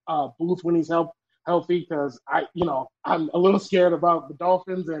Cine, Booth when he's healthy, because I'm a little scared about the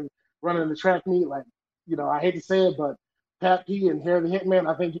Dolphins and running the track meet. Like, I hate to say it, but Pat P and Harry the Hitman,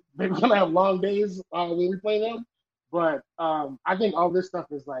 I think they're gonna have long days when we play them. But I think all this stuff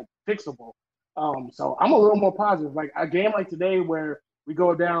is like fixable. So I'm a little more positive. Like a game like today where we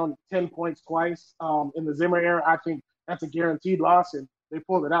go down 10 points twice in the Zimmer era, I think that's a guaranteed loss, and they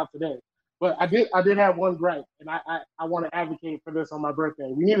pulled it out today. But I did have one gripe, and I want to advocate for this on my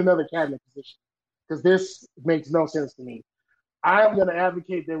birthday. We need another cabinet position because this makes no sense to me. I am going to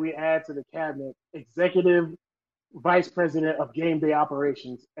advocate that we add to the cabinet executive vice president of game day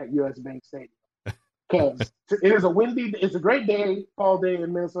operations at US Bank Stadium. Because it's a great day, fall day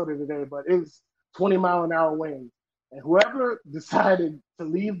in Minnesota today, but it's 20-mile-an-hour winds. And whoever decided to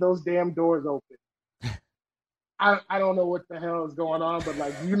leave those damn doors open, I don't know what the hell is going on, but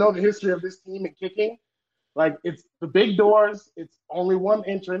like, you know the history of this team in kicking. Like, it's the big doors. It's only one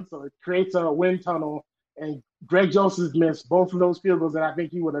entrance, so it creates a wind tunnel. And Greg Joseph missed both of those field goals that I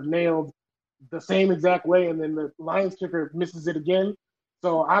think he would have nailed the same exact way, and then the Lions kicker misses it again.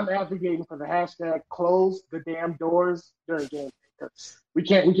 So I'm advocating for the hashtag close the damn doors during game. We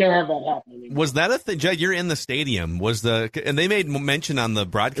can't have that happen anymore. Was that a thing, Jed? You're in the stadium. And they made mention on the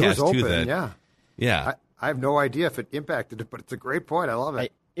broadcast it was too open, that yeah. I have no idea if it impacted it, but it's a great point. I love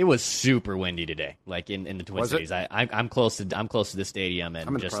it. It was super windy today, like in the Twin Cities. I'm close to the stadium,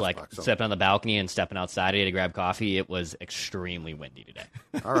 and just like stepping on the balcony and stepping outside to grab coffee. It was extremely windy today.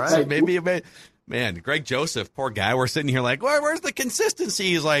 All right, man, Greg Joseph, poor guy. We're sitting here like, where's the consistency?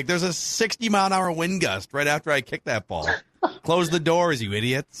 He's like, there's a 60-mile-an-hour wind gust right after I kick that ball. Close the doors, you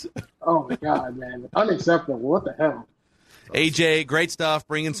idiots. Oh my God, man, unacceptable. What the hell? AJ, great stuff.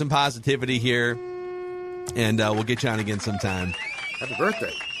 Bringing some positivity here. And we'll get you on again sometime. Happy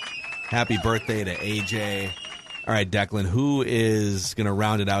birthday. Happy birthday to AJ. All right, Declan, who is going to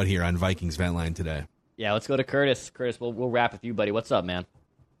round it out here on Vikings Vent Line today? Yeah, let's go to Curtis. Curtis, we'll wrap with you, buddy. What's up, man?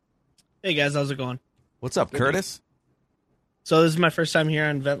 Hey, guys. How's it going? What's up, Curtis? So this is my first time here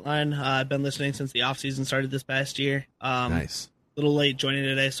on Vent Line. I've been listening since the offseason started this past year. Nice. A little late joining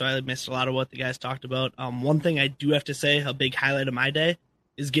today, so I missed a lot of what the guys talked about. One thing I do have to say, a big highlight of my day,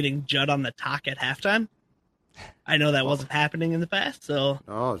 is getting Judd on the talk at halftime. I know that wasn't happening in the past, so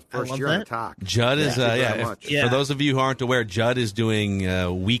first year on the talk. Judd is for those of you who aren't aware, Judd is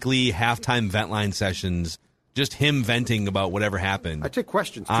doing weekly halftime vent line sessions, just him venting about whatever happened. I take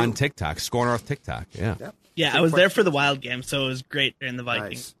questions too. On TikTok, Score North TikTok. Yeah, I was there for the Wild game, so it was great during the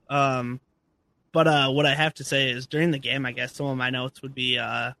Vikings. Nice. But what I have to say is during the game, I guess some of my notes would be,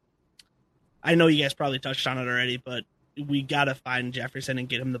 I know you guys probably touched on it already, but we got to find Jefferson and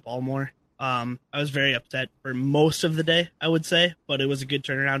get him the ball more. I was very upset for most of the day, I would say, but it was a good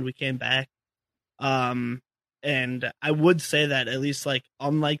turnaround. We came back. And I would say that at least, like,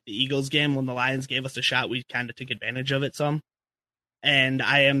 unlike the Eagles game, when the Lions gave us a shot, we kind of took advantage of it some. And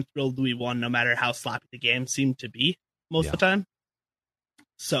I am thrilled we won, no matter how sloppy the game seemed to be most of the time.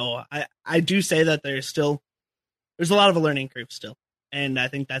 So I do say that there's a lot of a learning curve still. And I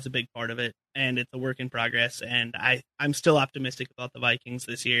think that's a big part of it. And it's a work in progress. And I'm still optimistic about the Vikings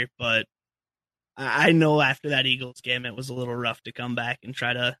this year, but I know after that Eagles game, it was a little rough to come back and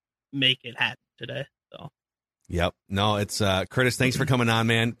try to make it happen today. So, yep. No, it's Curtis. Thanks for coming on,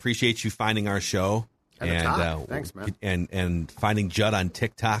 man. Appreciate you finding our show thanks, man. And finding Judd on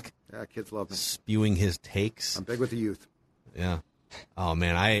TikTok. Yeah, kids love me. Spewing his takes. I'm big with the youth. Yeah. Oh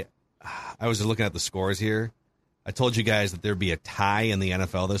man, I was looking at the scores here. I told you guys that there'd be a tie in the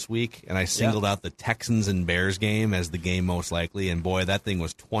NFL this week, and I singled out the Texans and Bears game as the game most likely. And boy, that thing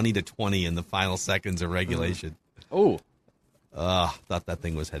was 20-20 in the final seconds of regulation. Oh, thought that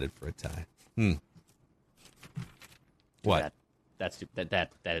thing was headed for a tie. What? I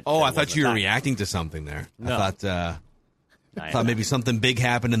thought you were reacting to something there. No. I thought maybe something big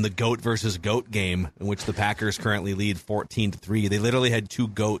happened in the GOAT versus GOAT game, in which the Packers currently lead 14-3. They literally had two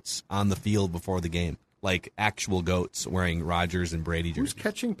GOATs on the field before the game. Like actual GOATs wearing Rodgers and Brady jerseys. Who's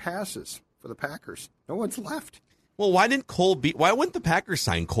catching passes for the Packers? No one's left. Well, why wouldn't the Packers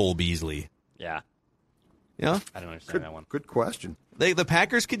sign Cole Beasley? Yeah. Yeah? I don't understand that one. Good question. The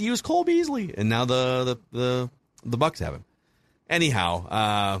Packers could use Cole Beasley, and now the Bucs have him.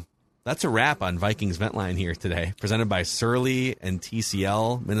 Anyhow, that's a wrap on Vikings Vent Line here today, presented by Surly and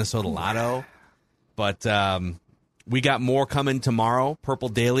TCL, Minnesota Lotto. But we got more coming tomorrow. Purple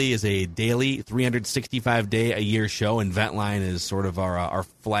Daily is a daily 365-day-a-year show, and Vent Line is sort of our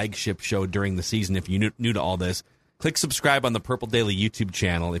flagship show during the season. If you're new to all this, click subscribe on the Purple Daily YouTube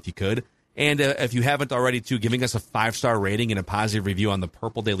channel if you could. And if you haven't already, too, giving us a 5-star rating and a positive review on the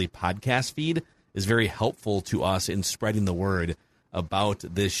Purple Daily podcast feed is very helpful to us in spreading the word about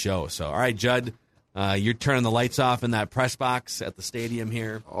this show. So, all right, Judd, you're turning the lights off in that press box at the stadium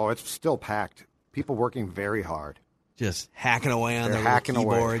here. Oh, it's still packed. People working very hard. Just hacking away on their hacking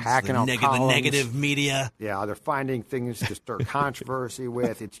keyboards, hacking out the negative media. Yeah, they're finding things to stir controversy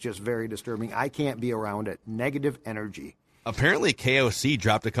with. It's just very disturbing. I can't be around it. Negative energy. apparently KOC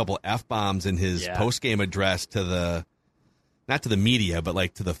dropped a couple F-bombs in his post-game address to the, not to the media, but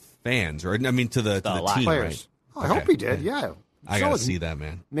like to the fans, or I mean to the team, players. right? Oh, I hope he did. Yeah, I gotta see that,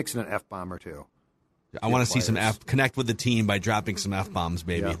 man. Mixing an F-bomb or two. I want to see some connect with the team by dropping some F-bombs,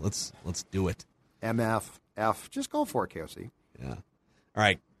 baby. Yeah. Let's do it. MF, F, just go for it, KOC. Yeah. All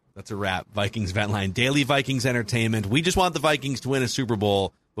right, that's a wrap. Vikings Vent Line, daily Vikings entertainment. We just want the Vikings to win a Super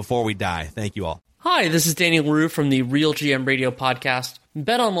Bowl before we die. Thank you all. Hi, this is Danny LaRue from the Real GM Radio podcast.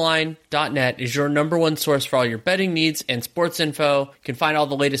 BetOnline.net is your number one source for all your betting needs and sports info. You can find all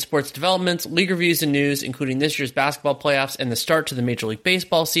the latest sports developments, league reviews, and news, including this year's basketball playoffs and the start to the Major League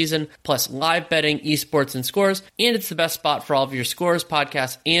Baseball season, plus live betting, esports, and scores. And it's the best spot for all of your scores,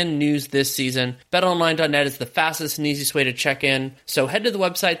 podcasts, and news this season. BetOnline.net is the fastest and easiest way to check in. So head to the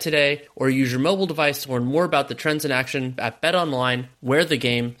website today or use your mobile device to learn more about the trends in action at BetOnline, where the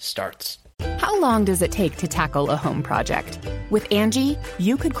game starts. How long does it take to tackle a home project? With Angie,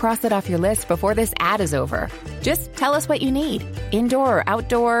 you could cross it off your list before this ad is over. Just tell us what you need. Indoor or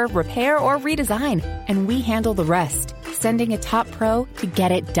outdoor, repair or redesign. And we handle the rest, sending a top pro to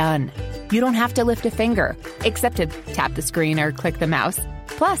get it done. You don't have to lift a finger, except to tap the screen or click the mouse.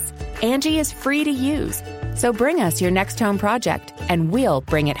 Plus, Angie is free to use. So bring us your next home project, and we'll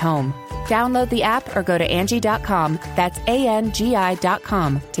bring it home. Download the app or go to Angie.com. That's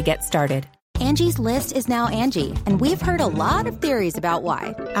ANGI.com to get started. Angie's List is now Angie, and we've heard a lot of theories about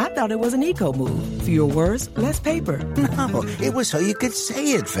why. I thought it was an eco move. Fewer words, less paper. No, it was so you could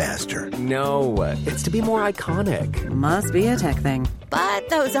say it faster. No, it's to be more iconic. Must be a tech thing. But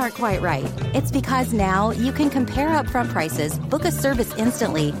those aren't quite right. It's because now you can compare upfront prices, book a service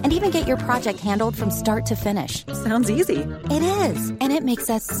instantly, and even get your project handled from start to finish. Sounds easy. It is, and it makes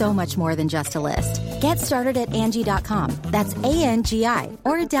us so much more than just a list. Get started at Angie.com. That's ANGI,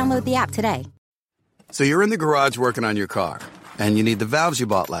 or download the app today. So you're in the garage working on your car, and you need the valves you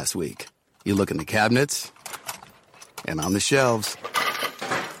bought last week. You look in the cabinets and on the shelves,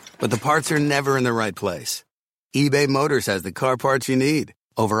 but the parts are never in the right place. eBay Motors has the car parts you need.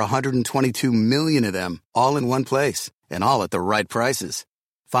 Over 122 million of them, all in one place, and all at the right prices.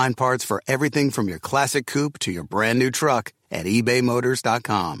 Find parts for everything from your classic coupe to your brand new truck at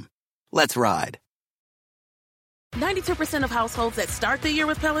ebaymotors.com. Let's ride. 92% of households that start the year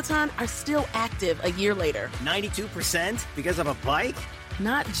with Peloton are still active a year later. 92% because of a bike?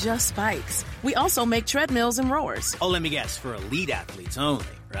 Not just bikes. We also make treadmills and rowers. Oh, let me guess, for elite athletes only,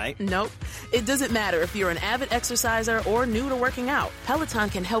 right? Nope. It doesn't matter if you're an avid exerciser or new to working out. Peloton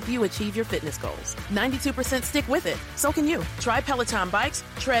can help you achieve your fitness goals. 92% stick with it. So can you. Try Peloton bikes,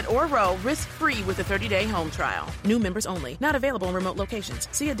 tread, or row risk-free with a 30-day home trial. New members only. Not available in remote locations.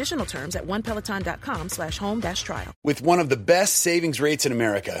 See additional terms at onepeloton.com/home-trial. With one of the best savings rates in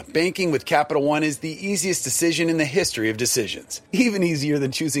America, banking with Capital One is the easiest decision in the history of decisions. Even easier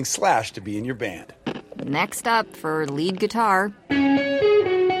than choosing Slash to be in your band. Next up for lead guitar.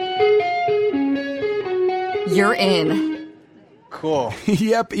 You're in. Cool.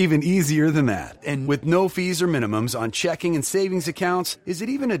 Yep, even easier than that. And with no fees or minimums on checking and savings accounts, is it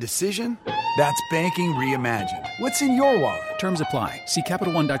even a decision? That's banking reimagined. What's in your wallet? Terms apply. See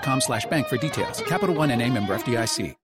CapitalOne.com/bank for details. Capital One NA, member FDIC.